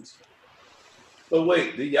twist on this. So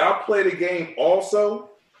wait, do y'all play the game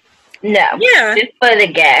also? No. Yeah. Just for the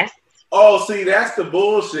guests. Oh, see, that's the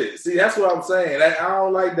bullshit. See, that's what I'm saying. I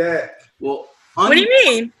don't like that. Well, what do you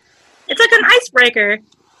mean? It's like an icebreaker.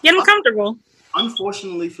 Get them comfortable.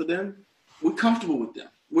 Unfortunately for them, we're comfortable with them.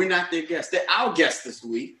 We're not their guests. They're our guests this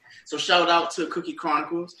week. So shout out to Cookie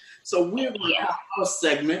Chronicles. So we're going to have our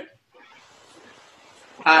segment,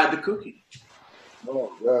 Hide the Cookie.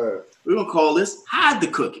 Oh, God. We're going to call this Hide the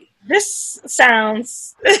Cookie. This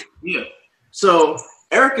sounds... Yeah. So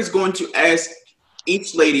Eric is going to ask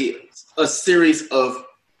each lady a series of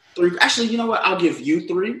 3. Actually, you know what? I'll give you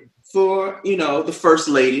 3 for, the first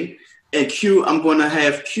lady. And Q, I'm going to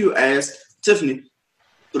have Q ask Tiffany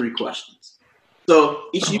 3 questions. So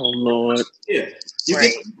each Lord. Yeah. You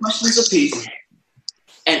get 3 questions apiece,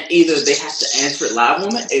 and either they have to answer it live on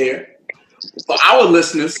the air for our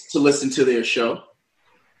listeners to listen to their show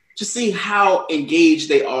to see how engaged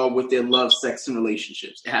they are with their love, sex, and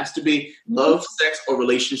relationships. It has to be love, sex, or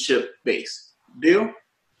relationship based. Deal?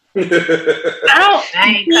 I ain't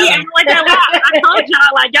like that. I told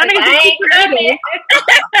y'all, like, y'all niggas be creative.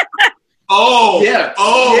 Oh, yeah.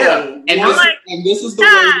 Oh, yeah. And this is the way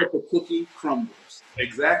that the cookie crumbles.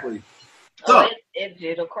 Exactly. So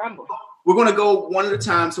it'll crumble. We're gonna go one at a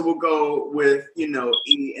time. So we'll go with E, and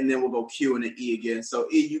then we'll go Q and then E again. So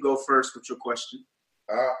E, you go first with your question.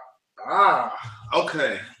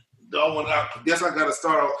 Okay. I guess I gotta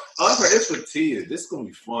start off. It's for Tia. This is gonna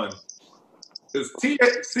be fun. Because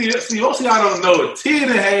Tia, see, I don't know. Tia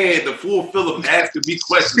had the full Philip asking me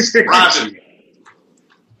questions privately.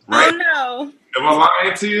 Right? Oh no! Am I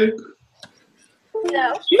lying to you?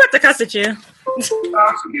 No. You have to cuss at you. She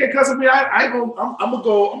can't cuss at me. I'm gonna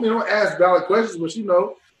go. I'm gonna ask valid questions, but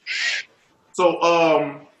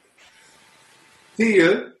So,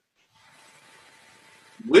 Tia,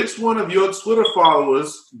 which one of your Twitter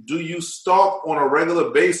followers do you stalk on a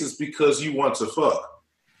regular basis because you want to fuck?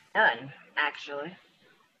 None, actually.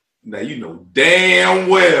 Now you know damn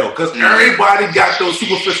well, because everybody got those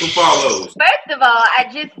superficial follows. First of all, I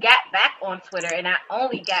just got back on Twitter, and I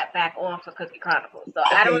only got back on for Cookie Chronicles, so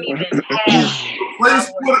I don't even have.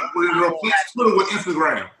 Replace Twitter with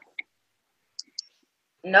Instagram.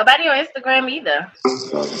 Nobody on Instagram either.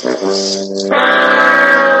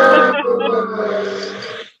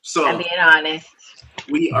 So I'm being honest.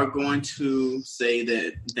 We are going to say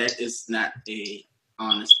that is not a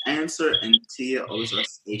honest answer, and Tia owes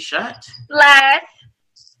us a shot. Lies.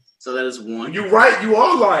 So that is one. You're right. You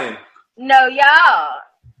are lying. No, y'all.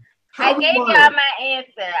 How I gave you y'all lying? my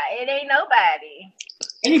answer. It ain't nobody.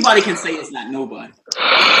 Anybody can say it's not nobody.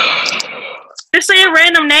 Just say a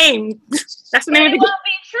random name. That's the name of the won't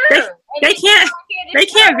be true. They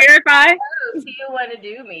can't verify. Do you want to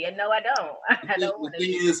do me? And no, I don't. I don't want The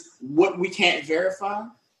to. thing is, what we can't verify,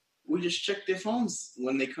 we just check their phones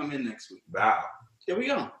when they come in next week. Wow. Here we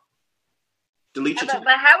go. Delete your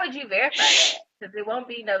But how would you verify that? Because there won't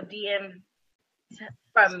be no DM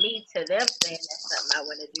from me to them saying that's something I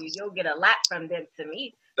want to do. You'll get a lot from them to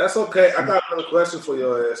me. That's okay. I got another question for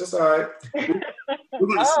your ass. It's all right. We're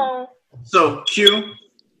gonna see. So, Q,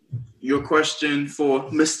 your question for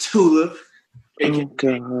Miss Tulip. Oh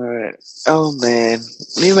God! Oh man!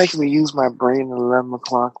 You're making me use my brain at 11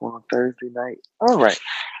 o'clock on a Thursday night. All right.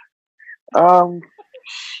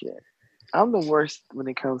 Shit. I'm the worst when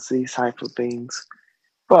it comes to these type of things,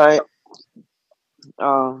 but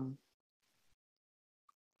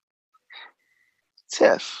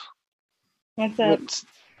Tiff. What's up?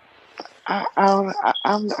 I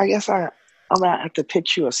guess I'm gonna have to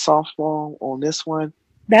pitch you a softball on this one.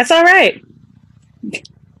 That's all right.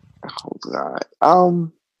 Oh God.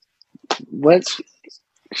 What's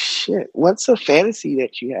a fantasy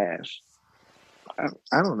that you have?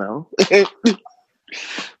 I don't know.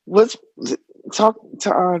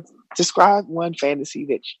 Describe one fantasy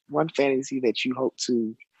that you hope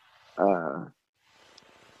to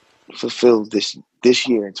fulfill this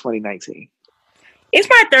year in 2019. It's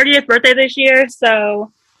my 30th birthday this year,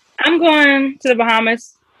 so I'm going to the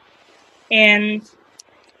Bahamas and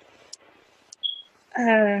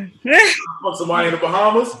Want somebody in the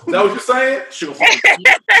Bahamas? Is that what you're saying? Sure.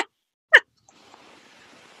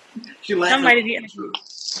 Somebody.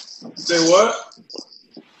 Say what?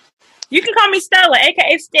 You can call me Stella,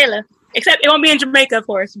 aka Stella. Except it won't be in Jamaica, of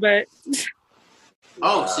course, but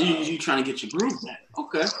Oh, so you trying to get your groove back.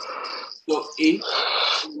 Okay. So E,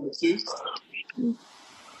 number 2.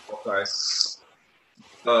 Okay.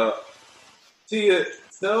 Tia,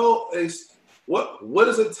 tell us what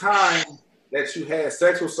is a time that you had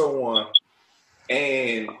sex with someone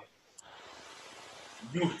and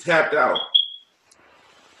you tapped out?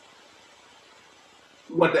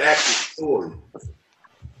 You want the actual story.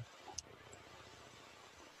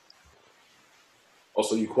 Oh,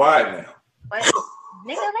 so you quiet now. What?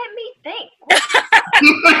 Nigga, let me think.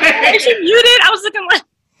 Is she muted? I was looking like.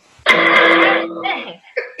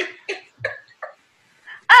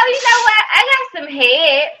 Oh, you know what? I got some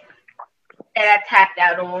head that I tapped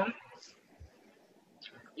out on.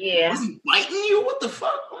 Yeah. Was he biting you? What the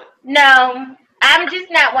fuck? No, I'm just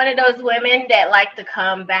not one of those women that like to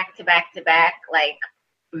come back to back to back, like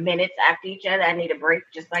minutes after each other. I need a break,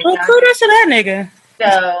 just like Well, y'all. kudos to that nigga.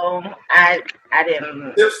 So I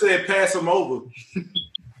didn't. Tiff said pass him over.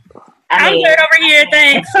 I mean, I'm good over here,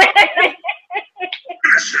 thanks.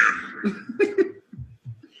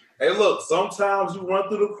 Hey, look, sometimes you run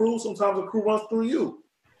through the crew, sometimes the crew runs through you.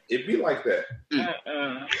 It be like that.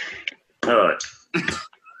 All right.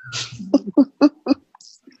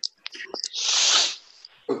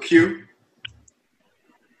 So Q.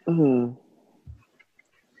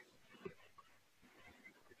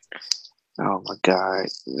 Oh my God!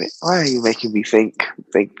 Why are you making me think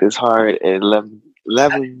this hard at 11,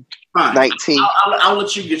 Fine. 19? I'll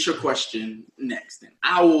let you get your question next. Then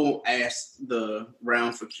I will ask the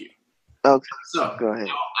round for Q. Okay, so go ahead.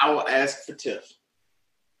 I will ask for Tiff.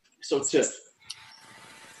 So Tiff,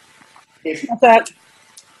 if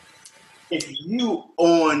you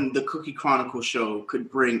on the Cookie Chronicle show could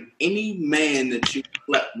bring any man that you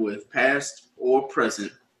slept with, past or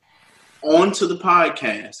present, onto the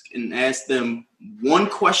podcast and ask them one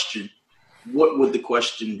question, what would the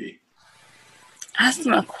question be? Ask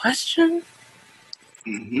them a question?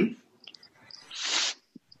 Mm-hmm.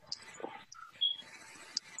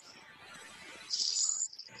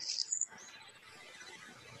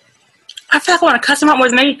 I feel like I want to cuss him out more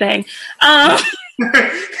than anything.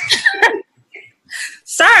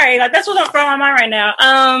 Sorry, like that's what's on my mind right now.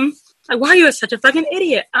 Like, why are you such a fucking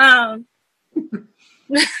idiot?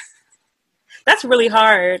 That's really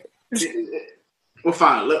hard. Well,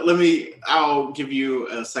 fine. I'll give you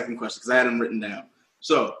a second question because I had them written down.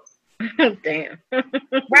 So. Damn.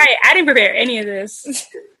 Right. I didn't prepare any of this.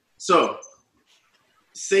 So,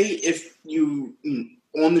 say if you,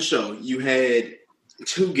 on the show, you had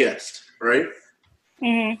 2 guests, right?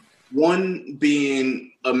 Mm-hmm. One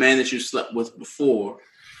being a man that you slept with before,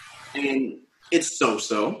 and it's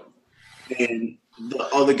so-so. And the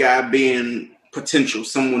other guy being potential,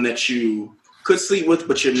 someone that you could sleep with,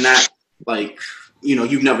 but you're not, like,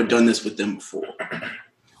 you've never done this with them before.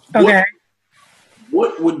 Okay.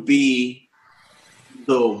 What would be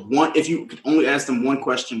the one, if you could only ask them one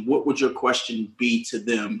question, what would your question be to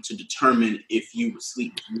them to determine if you would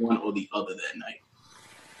sleep with one or the other that night?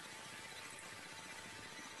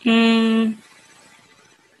 I'm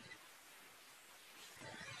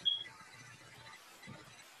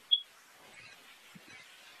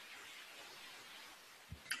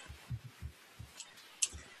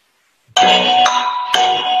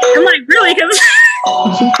like, really? Because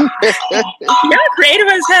y'all creative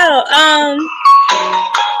as hell.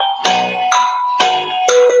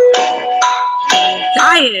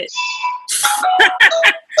 Diet.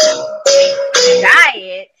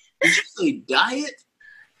 Diet? Did you say diet?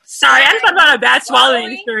 Sorry, I just thought about a bad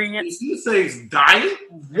swallowing experience. You say it's diet?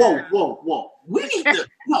 Whoa. We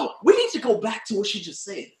need to go back to what she just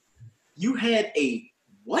said. You had a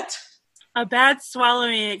what? A bad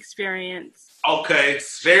swallowing experience. Okay,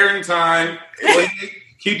 sharing time.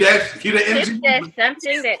 Keep that energy. If there's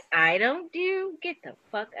something that I don't do, get the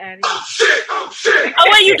fuck out of here. Oh shit. Oh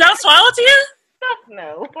wait, you don't swallow to you? Fuck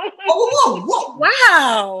no. Whoa.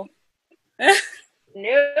 Wow.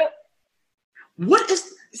 Nope. What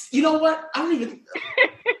is, you know what? I don't even.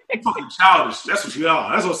 You fucking childish. That's what you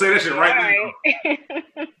are. That's what I say that shit right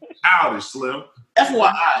now. Childish, Slim.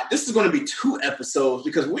 FYI, this is going to be 2 episodes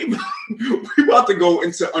because we about to go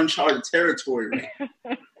into uncharted territory.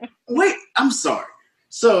 Wait, I'm sorry.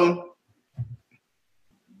 So,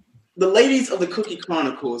 the ladies of the Cookie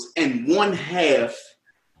Chronicles and one half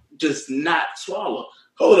does not swallow.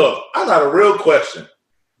 Hold up. I got a real question.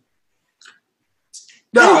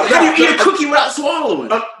 How do you eat a cookie without swallowing?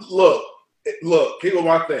 Look. Here's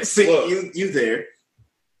my thing. See, look, you there.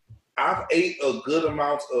 I've ate a good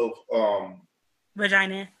amount of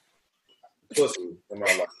Vagina. pussy in my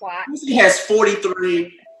life. Pussy has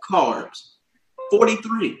 43 carbs.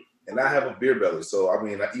 43. And I have a beer belly, so I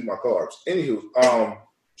eat my carbs. Anywho,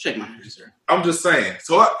 check my answer. I'm just saying.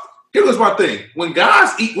 So here was my thing. When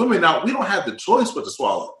guys eat women out, we don't have the choice but to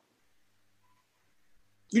swallow.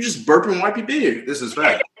 You just burp and wipe your beard. This is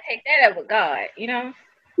fact. Take that up with God,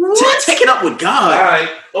 Take it up with God. All right.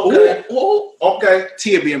 Okay. Ooh. Okay.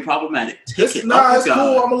 Tia being problematic. It's cool.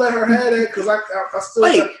 I'm gonna let her have it because I still.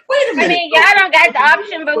 Wait a minute. y'all don't got the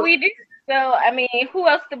option, but we do. So, who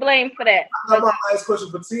else to blame for that? I got my last question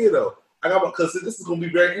for Tia though. Because this is gonna be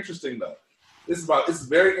very interesting though. This is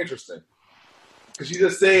very interesting because she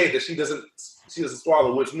just said that she doesn't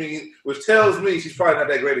swallow, which tells me she's probably not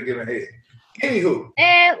that great at giving head. Anywho,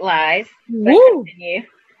 and lies. Woo.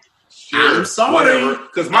 I'm sorry. Whatever.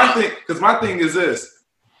 Because my thing is this.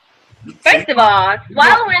 First of all,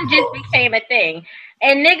 swallowing just became a thing,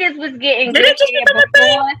 and niggas was getting good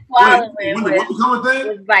before swallowing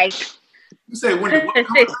was like. You say when did what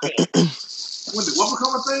become a thing? When did what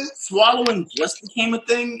become a thing? Swallowing just became a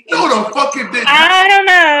thing. No, the fucking did. I don't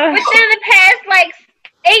know. Within the past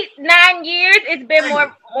 8-9 years, it's been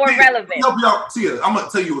more relevant. Tia, I'm gonna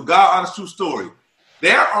tell you a God honest true story.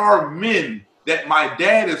 There are men that my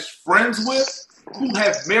dad is friends with who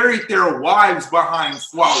have married their wives behind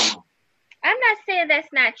swallowing. I'm not saying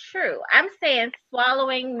that's not true. I'm saying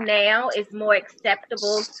swallowing now is more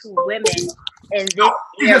acceptable to women in this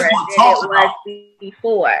era than it was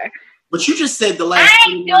before. But you just said the last.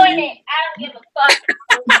 I ain't doing it. I don't give a fuck.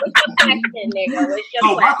 What's your question, nigga? What's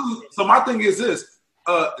your question? So my thing is this.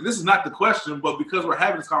 This is not the question, but because we're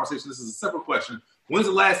having this conversation, this is a separate question. When's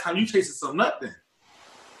the last time you tasted some nut then?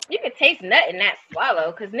 You can taste nut and not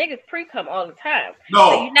swallow because niggas pre-cum all the time. No,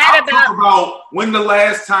 so you're not talk about when the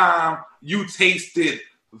last time you tasted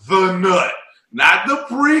the nut, not the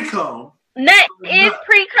pre-cum. Nut is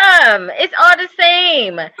pre-cum. It's all the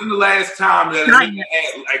same. When the last time that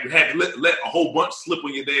you had let a whole bunch slip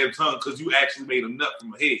on your damn tongue because you actually made a nut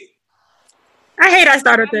from a head? I hate I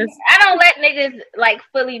started this. I don't let niggas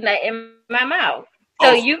fully nut in my mouth.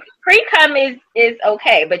 So you pre-cum is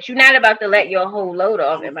okay, but you're not about to let your whole load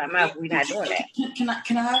off in my mouth. We're not doing that.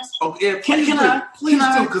 Can I ask? Oh yeah, please do,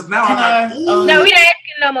 because now no, we're not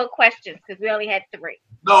asking no more questions because we only had 3.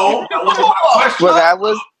 No, that wasn't my question. Well, that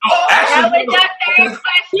was. That was your third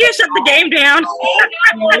question. You shut the game down.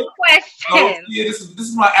 Question. Yeah, this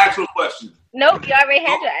is my actual question. Nope, you already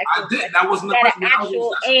had your actual I didn't. That wasn't the question. question. That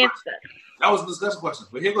actual answer. That was a discussion question.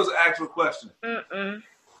 But here goes the actual question. Mm-mm.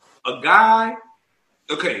 A guy,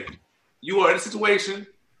 okay, you are in a situation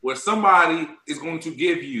where somebody is going to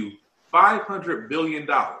give you $500 billion.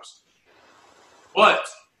 But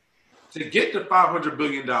to get to $500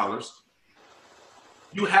 billion,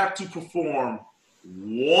 you have to perform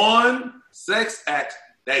one sex act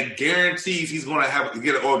that guarantees he's going to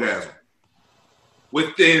get an orgasm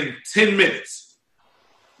within 10 minutes.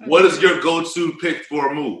 What is your go-to pick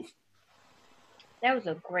for a move? That was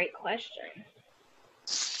a great question.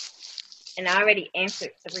 And I already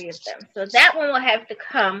answered 3 of them. So that one will have to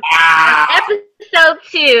come on episode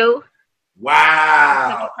 2.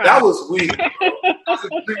 Wow. That was weak. That was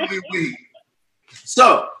extremely weak.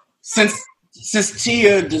 So, since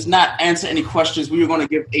Tia does not answer any questions, we are going to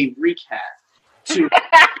give a recap to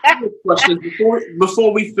questions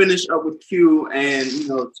before we finish up with Q and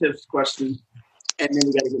Tiff's questions, and then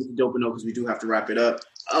we got to get into Dope and Dope because we do have to wrap it up.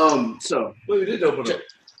 So we did Dope and Dope.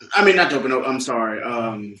 I mean, not Dope and Dope. I'm sorry.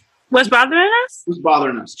 What's bothering us? What's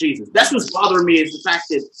bothering us? Jesus, that's what's bothering me is the fact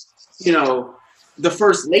that the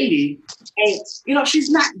first lady ain't she's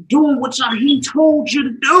not doing what Jaheim told you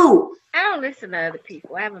to do. I don't listen to other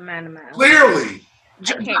people. I have a mind of my own. Clearly.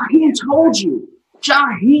 Jaheim told you.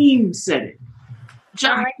 Jaheim said it.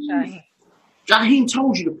 Jaheim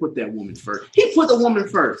told you to put that woman first. He put the woman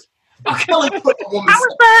first. R. Kelly put the woman How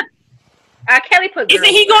was that? R. Kelly put Isn't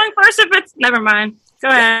he going first if it's... Never mind. Go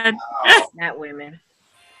ahead. Not women.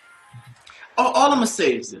 All I'm going to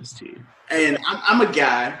say is this to you. And I'm a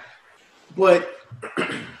guy, but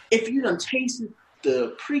if you done tasted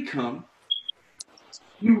the pre-cum,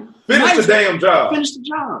 you finish the damn job. Finish the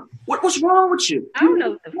job. What's wrong with you? I don't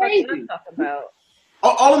know what the fuck you're talking about.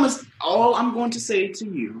 All I'm going to say to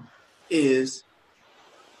you is,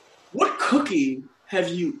 what cookie have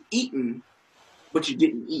you eaten but you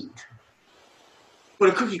didn't eat? For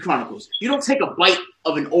the Cookie Chronicles, you don't take a bite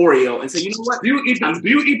of an Oreo and say, you know what? Do you eat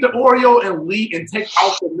the Oreo and take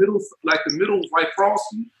out the middle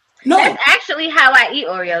frosting? No. That's actually how I eat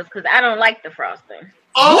Oreos because I don't like the frosting.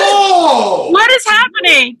 Oh! What is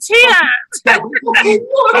happening? Tia!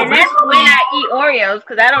 And that's when I eat Oreos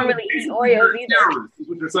because I don't really eat Oreos either. That's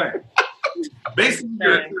what you're saying. Basically,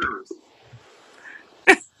 you're a terrorist.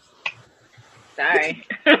 Sorry.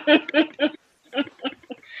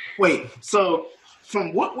 Wait, so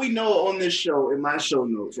from what we know on this show, in my show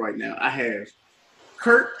notes right now, I have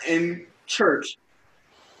Kurt and Church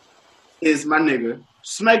is my nigga.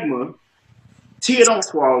 Smegma, Tia don't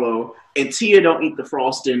swallow, and Tia don't eat the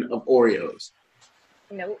frosting of Oreos.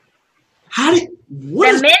 Nope. The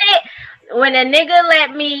minute when a nigga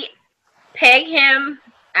let me peg him,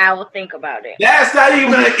 I will think about it. That's not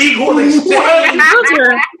even an equal exchange.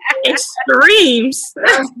 Extremes.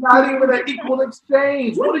 That's not even an equal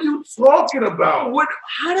exchange. What are you talking about?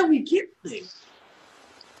 How do we get there?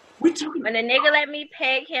 When a nigga let me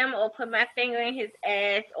peg him or put my finger in his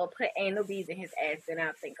ass or put anal beads in his ass, then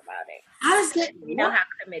I'll think about it. How does that You know how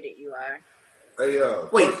committed you are. Hey,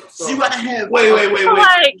 wait, so you gotta have...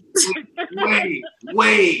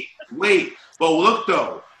 Wait. But look,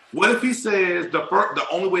 though. What if he says the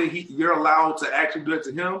only way you're allowed to actually do it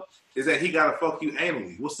to him is that he gotta fuck you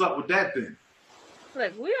anally? What's up with that then?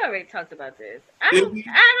 Look, we already talked about this. I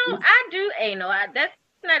do anal. That's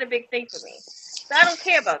not a big thing for me. So I don't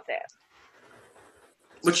care about that.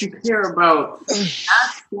 But you care about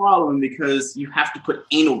not swallowing because you have to put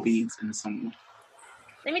anal beads in someone.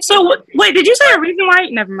 Wait, did you say a reason why?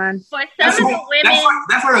 Never mind. For some of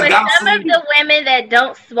the women that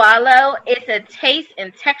don't swallow, it's a taste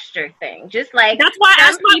and texture thing. Just like that's why I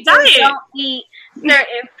asked my diet. Don't eat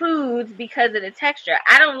certain foods because of the texture.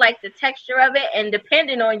 I don't like the texture of it, and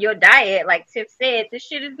depending on your diet, like Tiff said, this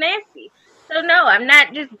shit is nasty. So no, I'm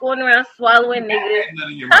not just going around swallowing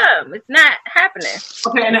niggas cum. It's not happening.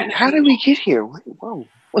 Okay, how did we get here? Whoa.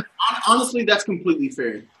 Honestly, that's completely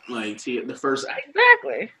fair. Like the first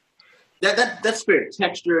exactly. That's fair.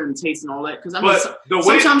 Texture and taste and all that. Because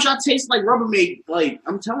sometimes y'all taste like Rubbermaid. Like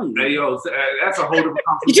I'm telling you. Hey yo, that's a whole different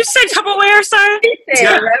conversation. Did you say Tupperware, sir? He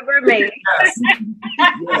said Rubbermaid.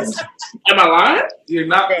 Yes. Am I lying? You're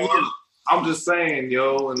not. I'm just saying,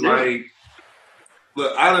 yo, and like.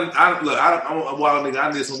 Look, I'm a wild nigga.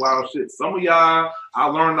 I did some wild shit. Some of y'all, I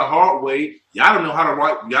learned the hard way. Y'all don't know how to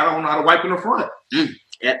wipe. Y'all don't know how to wipe in the front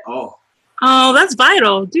at all. Oh, that's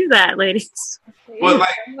vital. Do that, ladies. But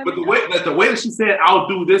the way that she said, "I'll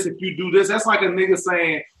do this if you do this," that's like a nigga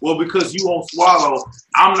saying, "Well, because you won't swallow,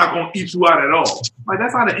 I'm not gonna eat you out at all." Like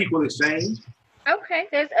that's not an equal exchange. Okay,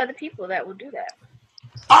 there's other people that will do that.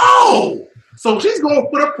 Oh, so she's gonna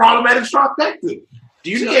put a problematic trifecta. Do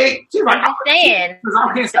you know? She's like, I'm saying,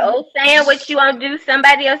 the old saying, "What you won't do,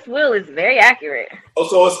 somebody else will," is very accurate. Oh,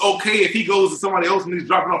 so it's okay if he goes to somebody else and he's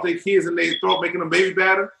dropping off their kids and they throw up making them baby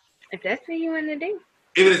batter? If that's what you want to do.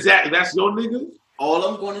 If that's your nigga? All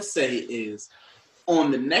I'm going to say is,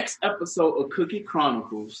 on the next episode of Cookie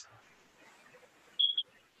Chronicles,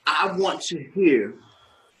 I want to hear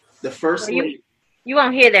the first lady. You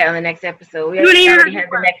won't hear that on the next episode. We already have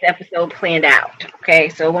the next episode planned out. Okay,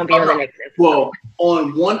 so it won't be on the next episode. Well,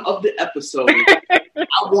 on one of the episodes,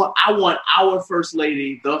 I want our first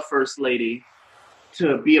lady, the first lady,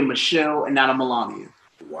 to be a Michelle and not a Melania.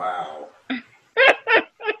 Wow.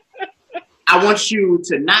 I want you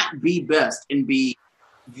to not be best and be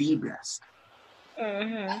the best.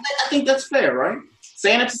 Mm-hmm. I think that's fair, right?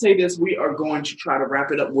 Saying it to say this, we are going to try to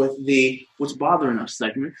wrap it up with the What's Bothering Us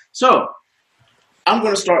segment. So, I'm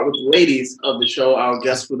going to start with the ladies of the show, our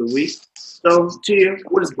guest for the week. So, Tia,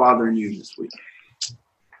 what is bothering you this week?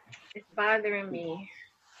 It's bothering me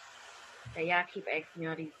that y'all keep asking me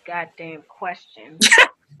all these goddamn questions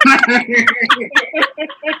that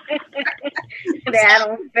I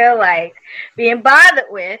don't feel like being bothered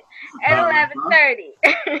with at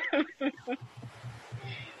 11:30.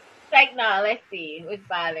 Like, no, let's see. What's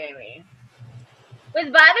bothering me? What's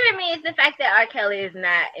bothering me is the fact that R. Kelly is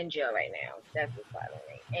not in jail right now. That's what's bothering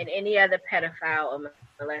me. And any other pedophile or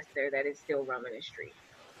molester that is still roaming the street.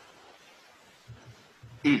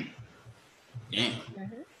 Damn.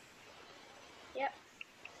 Mm-hmm. Yep.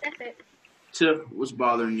 That's it. Tiff, what's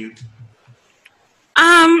bothering you?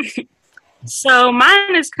 So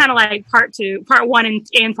mine is kind of like part one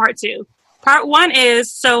and part two. Part one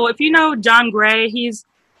is, so if you know John Gray, he's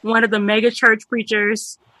one of the mega church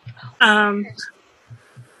preachers.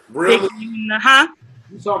 Really? Huh?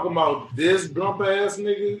 You talking about this gump ass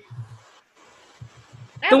nigga?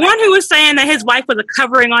 The one who was saying that his wife was a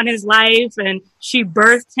covering on his life and she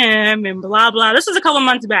birthed him and blah, blah. This was a couple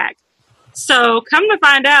months back. So come to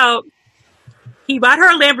find out, he bought her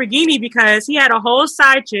a Lamborghini because he had a whole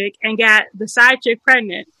side chick and got the side chick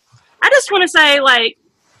pregnant. I just want to say, like,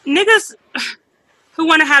 niggas who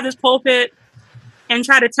want to have this pulpit and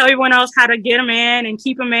try to tell everyone else how to get a man and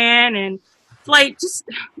keep a man and, like, just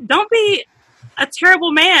don't be a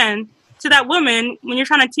terrible man to that woman when you're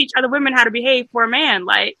trying to teach other women how to behave for a man.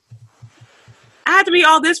 Like, I had to be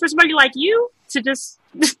all this for somebody like you to just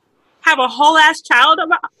have a whole ass child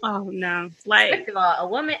about. Oh no! Like, first of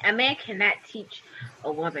all, a man cannot teach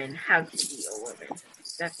a woman how to be a woman.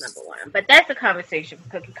 That's number one. But that's a conversation for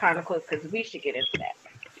Cookie Chronicles because we should get into that.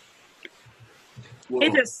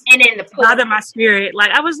 It just bothered my spirit.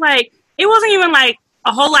 Like, I was like, it wasn't even like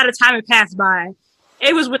a whole lot of time had passed by.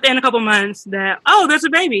 It was within a couple months that, oh, there's a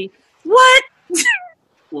baby. What?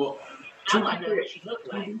 Well, to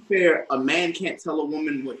be fair, a man can't tell a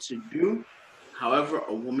woman what to do. However,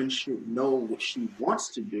 a woman should know what she wants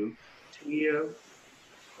to do. Tia,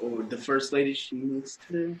 or the first lady, she needs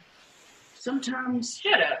to sometimes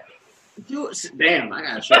shut up. Do it. Damn, I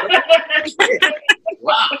gotta shut up.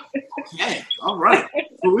 Wow. Okay. All right.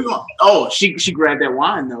 So we're going. Oh, she grabbed that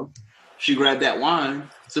wine though. She grabbed that wine,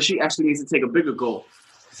 so she actually needs to take a bigger gulp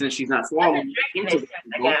since she's not swallowing.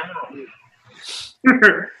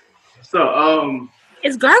 So,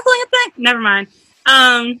 is gargling a thing? Never mind.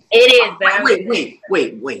 It is.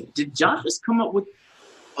 Wait. Did y'all just come up with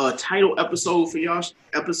a title episode for y'all's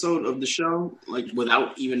episode of the show, like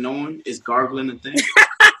without even knowing? Is gargling a thing?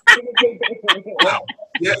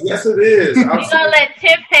 Yes, it is. We're gonna let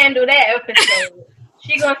Tiff handle that episode.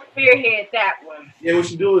 She gonna spearhead that one. Yeah, what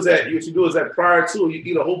you do is that prior to you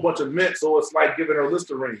eat a whole bunch of mint, so it's like giving her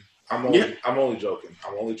Listerine. I'm only joking.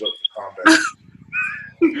 Calm down.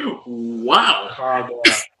 Wow. Calm down.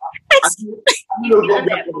 I knew go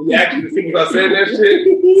back to the reaction as soon as I said that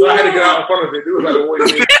shit, so I had to get out in front of it. It was like, what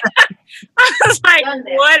do you mean? I was like,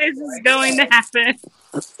 what is this going to happen?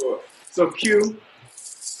 So Q,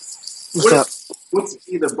 what's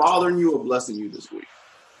either bothering you or blessing you this week?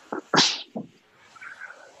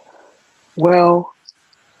 Well,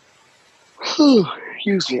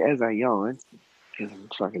 usually as I yawn, because I'm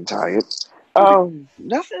fucking tired,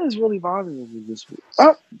 nothing is really bothering me this week.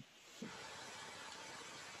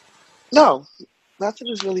 No, nothing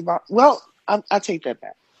is really bothering. Well, I take that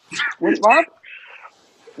back. What's bothering?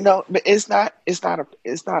 No, but it's not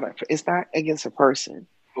against a person.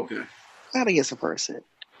 Okay. Not against a person.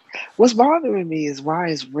 What's bothering me is why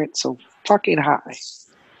is rent so fucking high?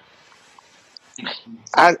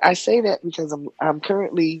 I say that because I'm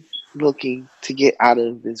currently looking to get out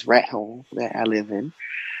of this rat hole that I live in,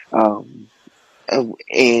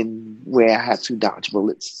 and where I have to dodge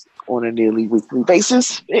bullets on a nearly weekly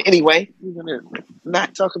basis. Anyway, we're gonna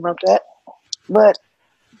not talk about that. But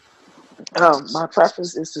my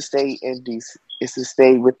preference is to stay in DC. Is to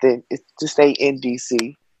stay in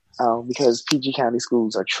DC. Because PG County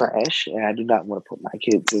schools are trash, and I do not want to put my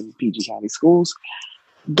kids in PG County schools.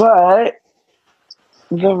 But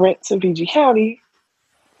the rents in PG County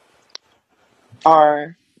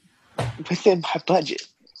are within my budget.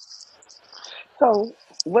 So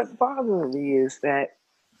what bothers me is that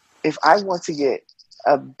if I want to get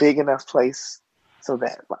a big enough place so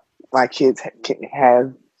that my kids can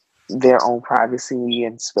have their own privacy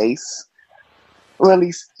and space, or at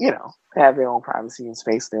least, have their own privacy and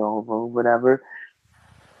space, their own room, whatever,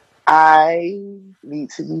 I need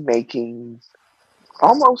to be making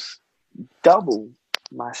almost double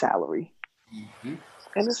my salary. Mm-hmm.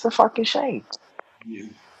 And it's a fucking shame. Yeah.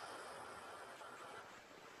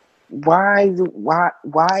 Why is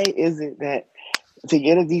it that to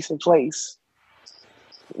get a decent place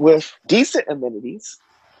with decent amenities,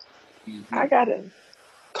 I gotta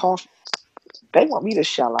cost, they want me to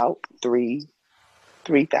shell out $3,000,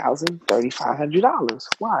 $3,500.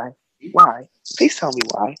 Why? Please tell me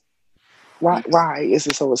why. Why is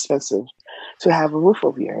it so expensive to have a roof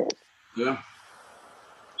over your head? Yeah.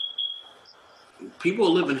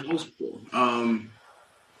 People live in house pool.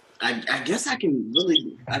 I guess I can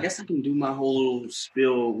do my whole little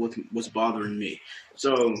spiel with what's bothering me.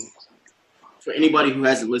 So for anybody who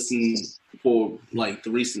hasn't listened for like the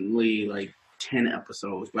recently 10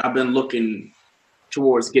 episodes, but I've been looking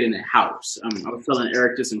towards getting a house. I was telling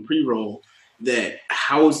Eric this in pre-roll that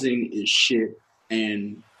housing is shit,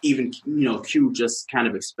 and even Q just kind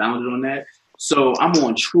of expounded on that. So I'm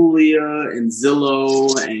on Trulia and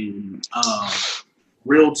Zillow and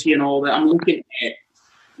Realty and all that. I'm looking at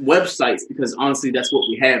websites because honestly that's what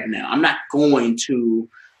we have now. I'm not going to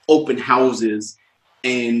open houses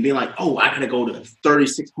and be like, oh, I gotta go to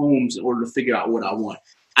 36 homes in order to figure out what I want.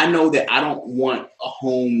 I know that I don't want a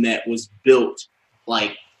home that was built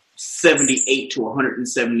like 78 to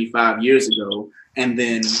 175 years ago and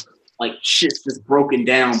then like shit's just broken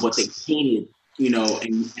down, but they painted, and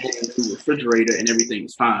added a refrigerator and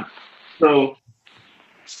everything's fine. So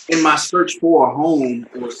in my search for a home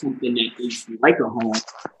or something that is like a home,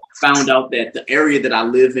 found out that the area that I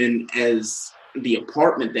live in as the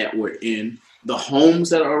apartment that we're in, the homes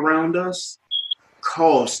that are around us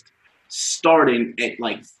cost starting at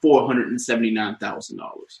like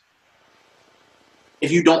 $479,000.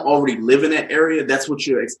 If you don't already live in that area, that's what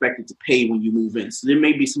you're expected to pay when you move in. So there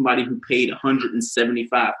may be somebody who paid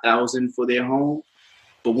 $175,000 for their home,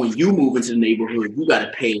 but when you move into the neighborhood, you got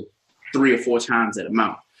to pay 3 or 4 times that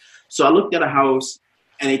amount. So I looked at a house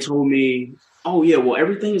and they told me, oh yeah, well,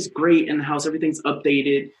 everything is great in the house. Everything's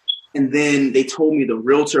updated. And then they told me the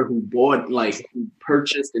realtor who who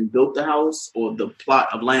purchased and built the house or the plot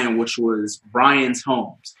of land, which was Ryan's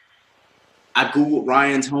Homes. I Googled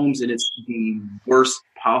Ryan's Homes and it's the worst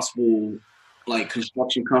possible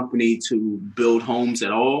construction company to build homes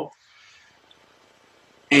at all.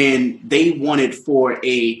 And they wanted for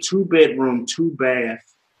a 2-bedroom, 2-bath,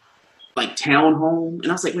 townhome. And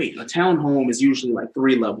I was like, wait, a townhome is usually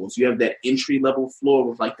 3 levels. You have that entry level floor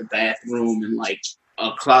with the bathroom and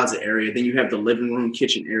a closet area. Then you have the living room,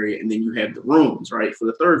 kitchen area, and then you have the rooms, right, for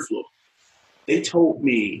the 3rd floor. They told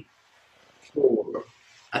me for,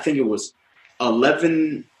 I think it was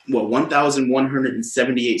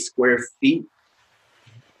 1,178 square feet,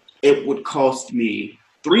 it would cost me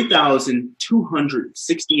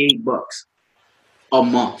 $3,268 a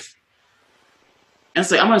month. And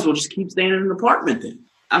it's I might as well just keep staying in an apartment then.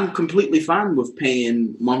 I'm completely fine with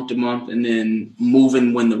paying month to month and then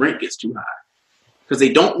moving when the rent gets too high. Because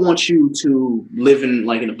they don't want you to live in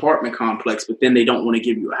an apartment complex, but then they don't want to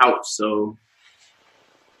give you a house. So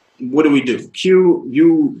what do we do? Q,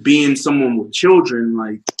 you being someone with children,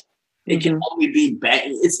 it can only be bad.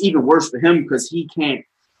 It's even worse for him because he can't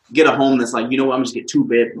get a home that's I'm just get 2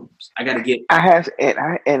 bedrooms. I got to get. And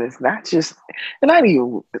it's not just,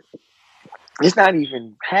 it's not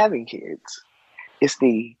even having kids. It's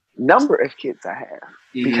the number of kids I have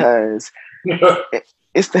because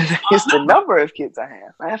it's the number of kids I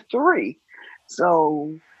have. I have 3,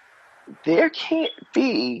 so there can't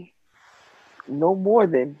be no more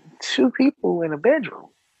than 2 people in a bedroom.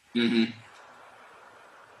 Mm-hmm.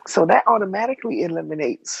 So that automatically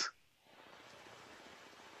eliminates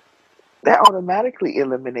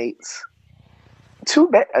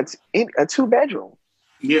a two bedroom.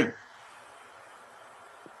 Yeah.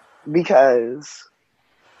 Because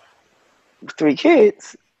 3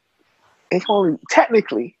 kids, it only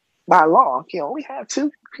technically by law can only have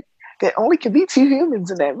 2. There only can be 2 humans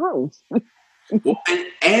in that room. Well,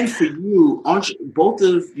 and for you, both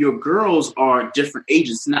of your girls are different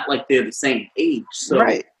ages. It's not like they're the same age. So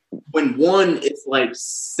right. When one is like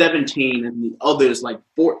 17 and the other is like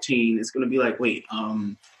 14, it's going to be like, wait,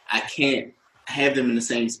 I can't have them in the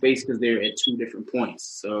same space because they're at 2 different points.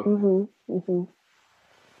 So,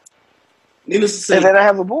 needless to say, and then I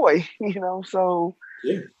have a boy, so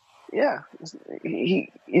yeah,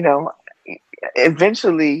 he,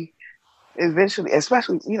 eventually,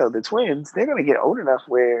 especially, the twins, they're going to get old enough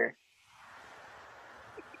where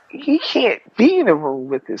he can't be in a room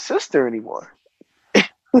with his sister anymore.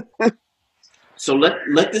 So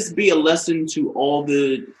let this be a lesson to all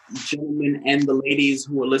the gentlemen and the ladies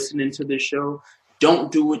who are listening to this show. Don't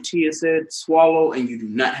do what Tia said. Swallow, and you do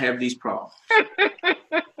not have these problems.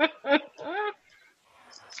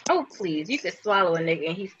 Oh, please. You could swallow a nigga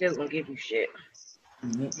and he's still going to give you shit.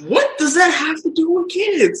 What does that have to do with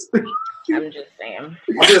kids? I'm just saying.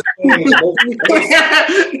 I'm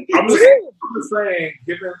just saying,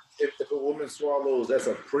 given if a woman swallows, that's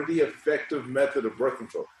a pretty effective method of birth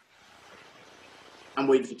control. I'm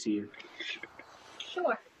waiting for Tia.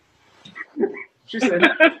 Sure. She said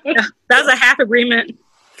that was a half agreement.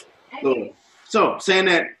 So saying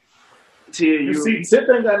that, Tia, you see, Tip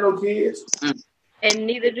ain't got no kids. And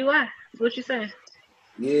neither do I. What you saying?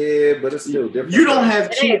 Yeah, but it's still different. You don't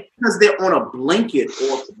have kids because they're on a blanket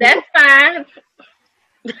or. That's fine.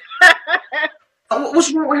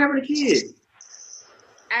 What's wrong with having a kid?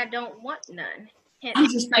 I don't want none. Hence,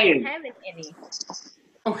 I'm just saying. Not having any.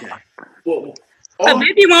 Okay. Well, but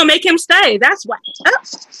maybe you won't make him stay. That's why.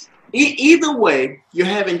 Either way, you're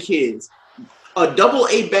having kids. A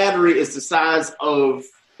AA battery is the size of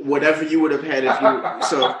whatever you would have had if you.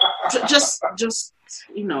 So just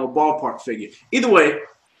ballpark figure. Either way,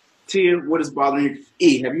 Tia, what is bothering you?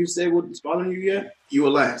 E, have you said what's bothering you yet? You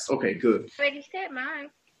were last. Okay, good. But he said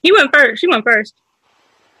mine. He went first. She went first.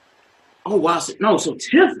 Oh wow! So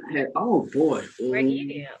Tiff had. Oh boy.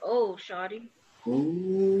 Right. Oh, shawty.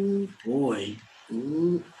 Oh boy.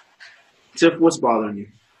 Ooh. Tiff, what's bothering you?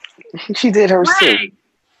 She did her thing.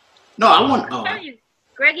 No, I want.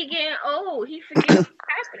 Greggy getting old. He forgets what's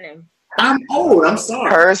happening. I'm old. I'm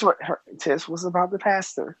sorry. Tiff was about the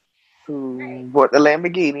pastor who bought the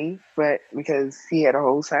Lamborghini, but because he had a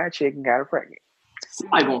whole side chick and got her pregnant.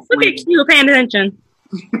 Somebody gonna look at you paying attention.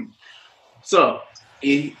 So,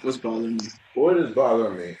 E, what's bothering you? What is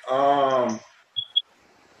bothering me?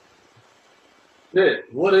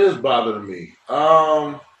 What is bothering me?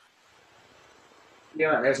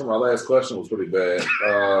 Answering my last question was pretty bad.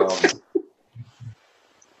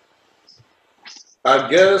 I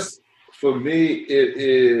guess for me it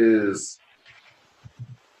is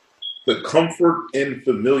the comfort in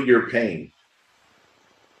familiar pain.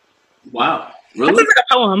 Wow, really? That's like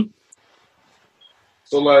a poem.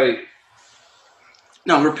 So,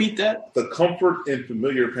 no, repeat that. The comfort in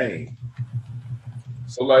familiar pain.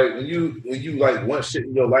 So, when you want shit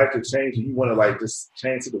in your life to change, and you want to just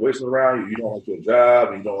change situations around you. You don't like your job,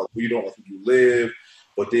 and you don't like where you live.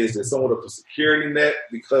 But there's somewhat of a security net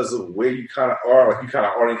because of where you kind of are. You kind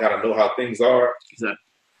of already kind of know how things are. Exactly.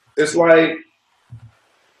 It's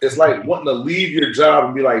like wanting to leave your job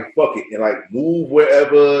and be like, fuck it, and move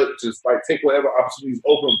wherever, just take whatever opportunities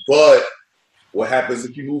open. But what happens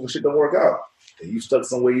if you move and shit don't work out? And you stuck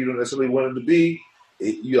somewhere you don't necessarily want to be.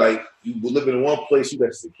 You were living in one place, you got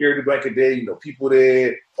a security blanket there, people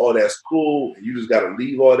there, all that's cool, and you just got to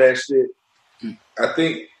leave all that shit. I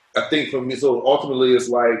think for me, so ultimately it's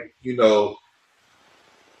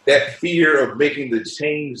that fear of making the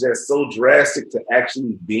change that's so drastic to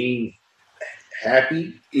actually being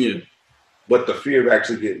happy, but the fear of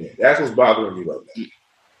actually getting it. That's what's bothering me about that.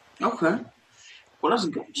 Okay. Well, that's a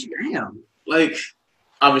good jam.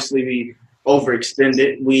 Obviously we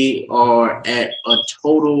overextended. We are at a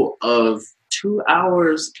total of 2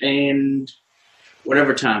 hours and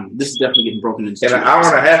whatever time. This is definitely getting broken into. And an hour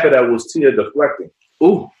and a half of that was Tia deflecting.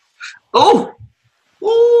 Ooh,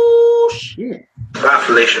 shit.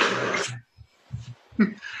 Congratulations.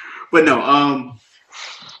 But no,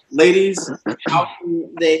 ladies, how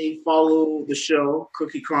can they follow the show,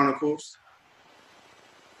 Cookie Chronicles?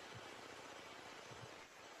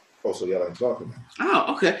 Oh, so y'all ain't talking.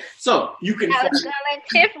 Oh, okay. So you can. I was gonna let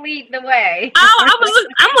Tiff lead the way. Oh,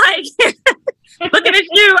 I'm like looking at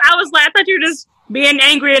you. I thought you were just being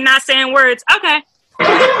angry and not saying words. Okay.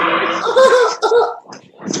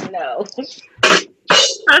 No.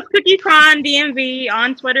 That's Cookie Cron DMV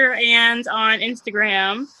on Twitter and on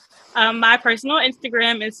Instagram. My personal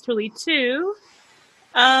Instagram is Tuli2.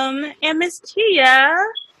 And Miss Tia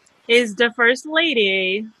is the first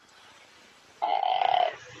lady.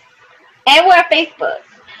 And we're on Facebook.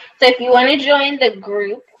 So if you want to join the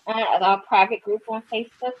group, our private group on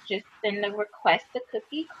Facebook, just send a request to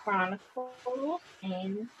Cookie Chronicles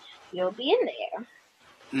and you'll be in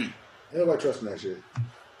there. Nobody trusting that shit.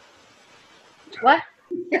 What?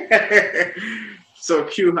 So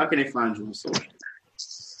Q, how can they find you on social?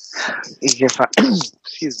 You can find,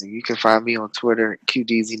 excuse me. You can find me on Twitter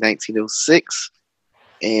QDZ1906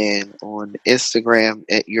 and on Instagram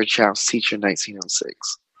at Your Child's Teacher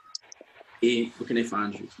 1906. Where can they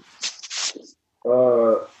find you?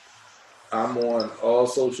 I'm on all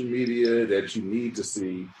social media that you need to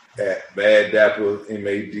see at Bad Dapper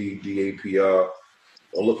MADDAPR.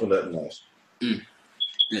 Don't look for nothing else.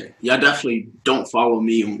 Yeah, y'all definitely don't follow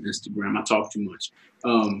me on Instagram. I talk too much.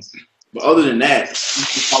 But other than that, you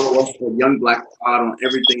can follow us for Young Black Pod on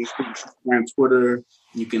everything, Instagram, Twitter.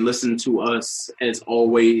 You can listen to us, as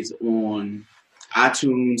always, on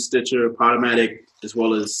iTunes, Stitcher, Podomatic, as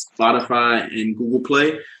well as Spotify and Google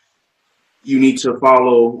Play. You need to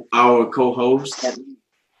follow our co-hosts that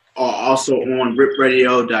are also on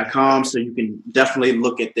ripradio.com, so you can definitely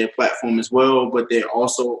look at their platform as well, but they're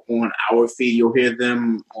also on our feed. You'll hear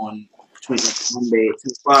them on between Monday at 2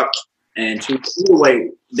 o'clock and 2. Either way,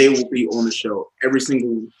 they will be on the show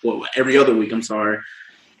every other week. I'm sorry.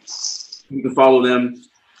 You can follow them.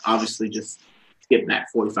 Obviously, just skip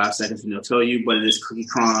back 45 seconds and they'll tell you, but it is Cookie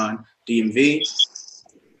Cron DMV.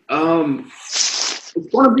 It's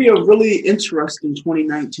going to be a really interesting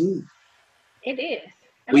 2019. It is.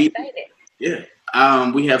 I'm excited. Yeah.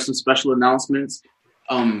 We have some special announcements.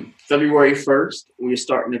 February 1st, we're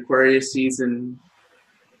starting Aquarius season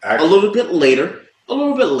a little bit later.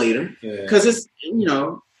 Because it's,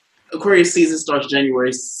 Aquarius season starts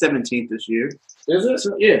January 17th this year. Is it?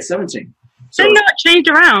 So, yeah, 17th. So you know it changed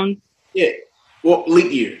around. Yeah. Well,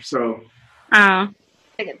 leap year. So. Oh.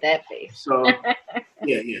 Look at that face. So,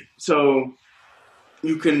 yeah. So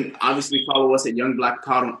you can obviously follow us at Young Black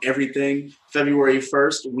Pod on everything. February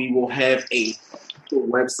 1st, we will have a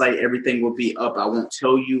website. Everything will be up. I won't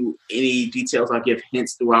tell you any details. I'll give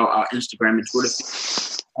hints throughout our Instagram and Twitter.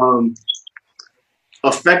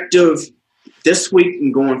 Effective this week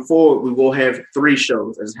and going forward, we will have 3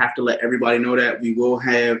 shows. I just have to let everybody know that we will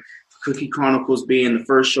have Cookie Chronicles being the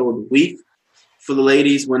first show of the week for the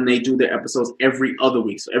ladies when they do their episodes every other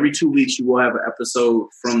week. So every 2 weeks, you will have an episode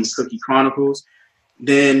from the Cookie Chronicles.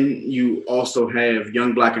 Then you also have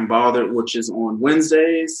Young Black and Bothered, which is on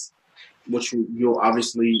Wednesdays, which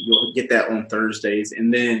you'll get that on Thursdays.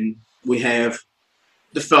 And then we have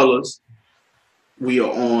the fellas. We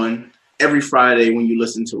are on every Friday when you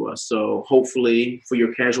listen to us. So hopefully for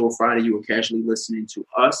your casual Friday, you are casually listening to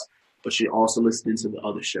us, but you're also listening to the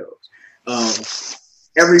other shows.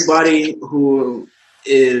 Everybody who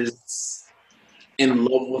is in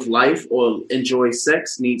love with life or enjoys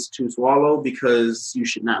sex needs to swallow, because you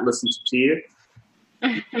should not listen to Tia.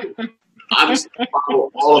 Obviously,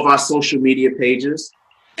 follow all of our social media pages.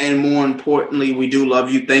 And more importantly, we do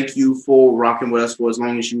love you. Thank you for rocking with us for as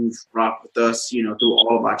long as you've rocked with us, through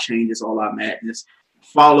all of our changes, all our madness.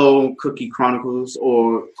 Follow Cookie Chronicles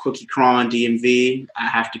or Cookie Cron DMV. I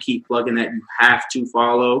have to keep plugging that. You have to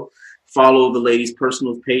follow. Follow the ladies'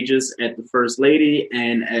 personal pages at The First Lady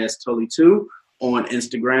and as Tully2 on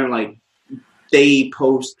Instagram. Like, they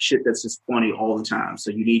post shit that's just funny all the time.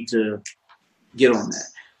 So you need to get on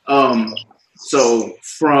that. So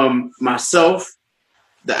from myself,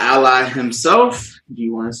 the ally himself, do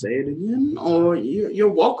you want to say it again? Or you're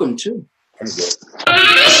welcome to.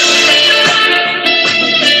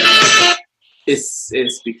 It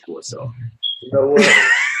speaks for itself. You know what?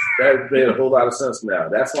 That made a whole lot of sense now.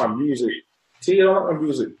 That's my music. Tia don't like my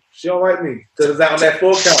music. She don't like me because it's not on that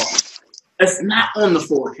 4 count. It's not on the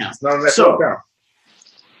 4 count. It's not on that 4 count.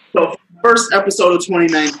 So first episode of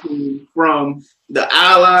 2019, from the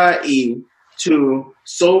Ally E to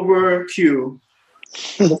Sober Q,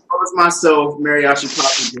 as well as myself, Mariachi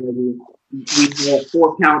Papa Baby. We have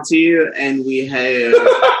 4 counts here, and we have.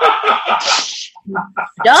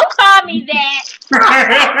 Don't call me that.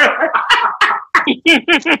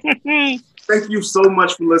 Thank you so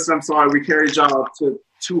much for listening. I'm sorry we carried y'all to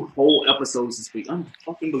 2 whole episodes this week.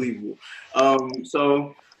 Unfucking believable.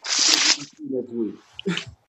 So next week.